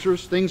 the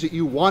Scriptures, things that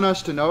you want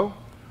us to know.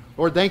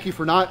 Lord, thank you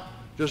for not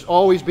just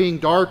always being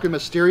dark and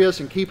mysterious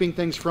and keeping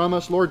things from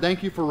us. Lord,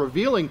 thank you for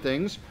revealing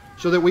things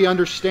so that we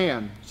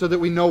understand, so that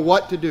we know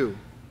what to do.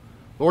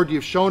 Lord,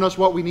 you've shown us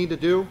what we need to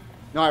do.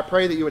 Now I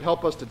pray that you would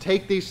help us to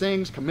take these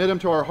things, commit them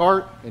to our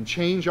heart, and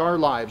change our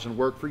lives and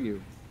work for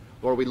you.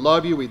 Lord, we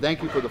love you. We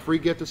thank you for the free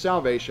gift of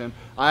salvation.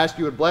 I ask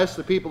you would bless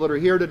the people that are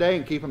here today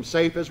and keep them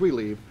safe as we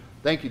leave.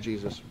 Thank you,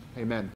 Jesus. Amen.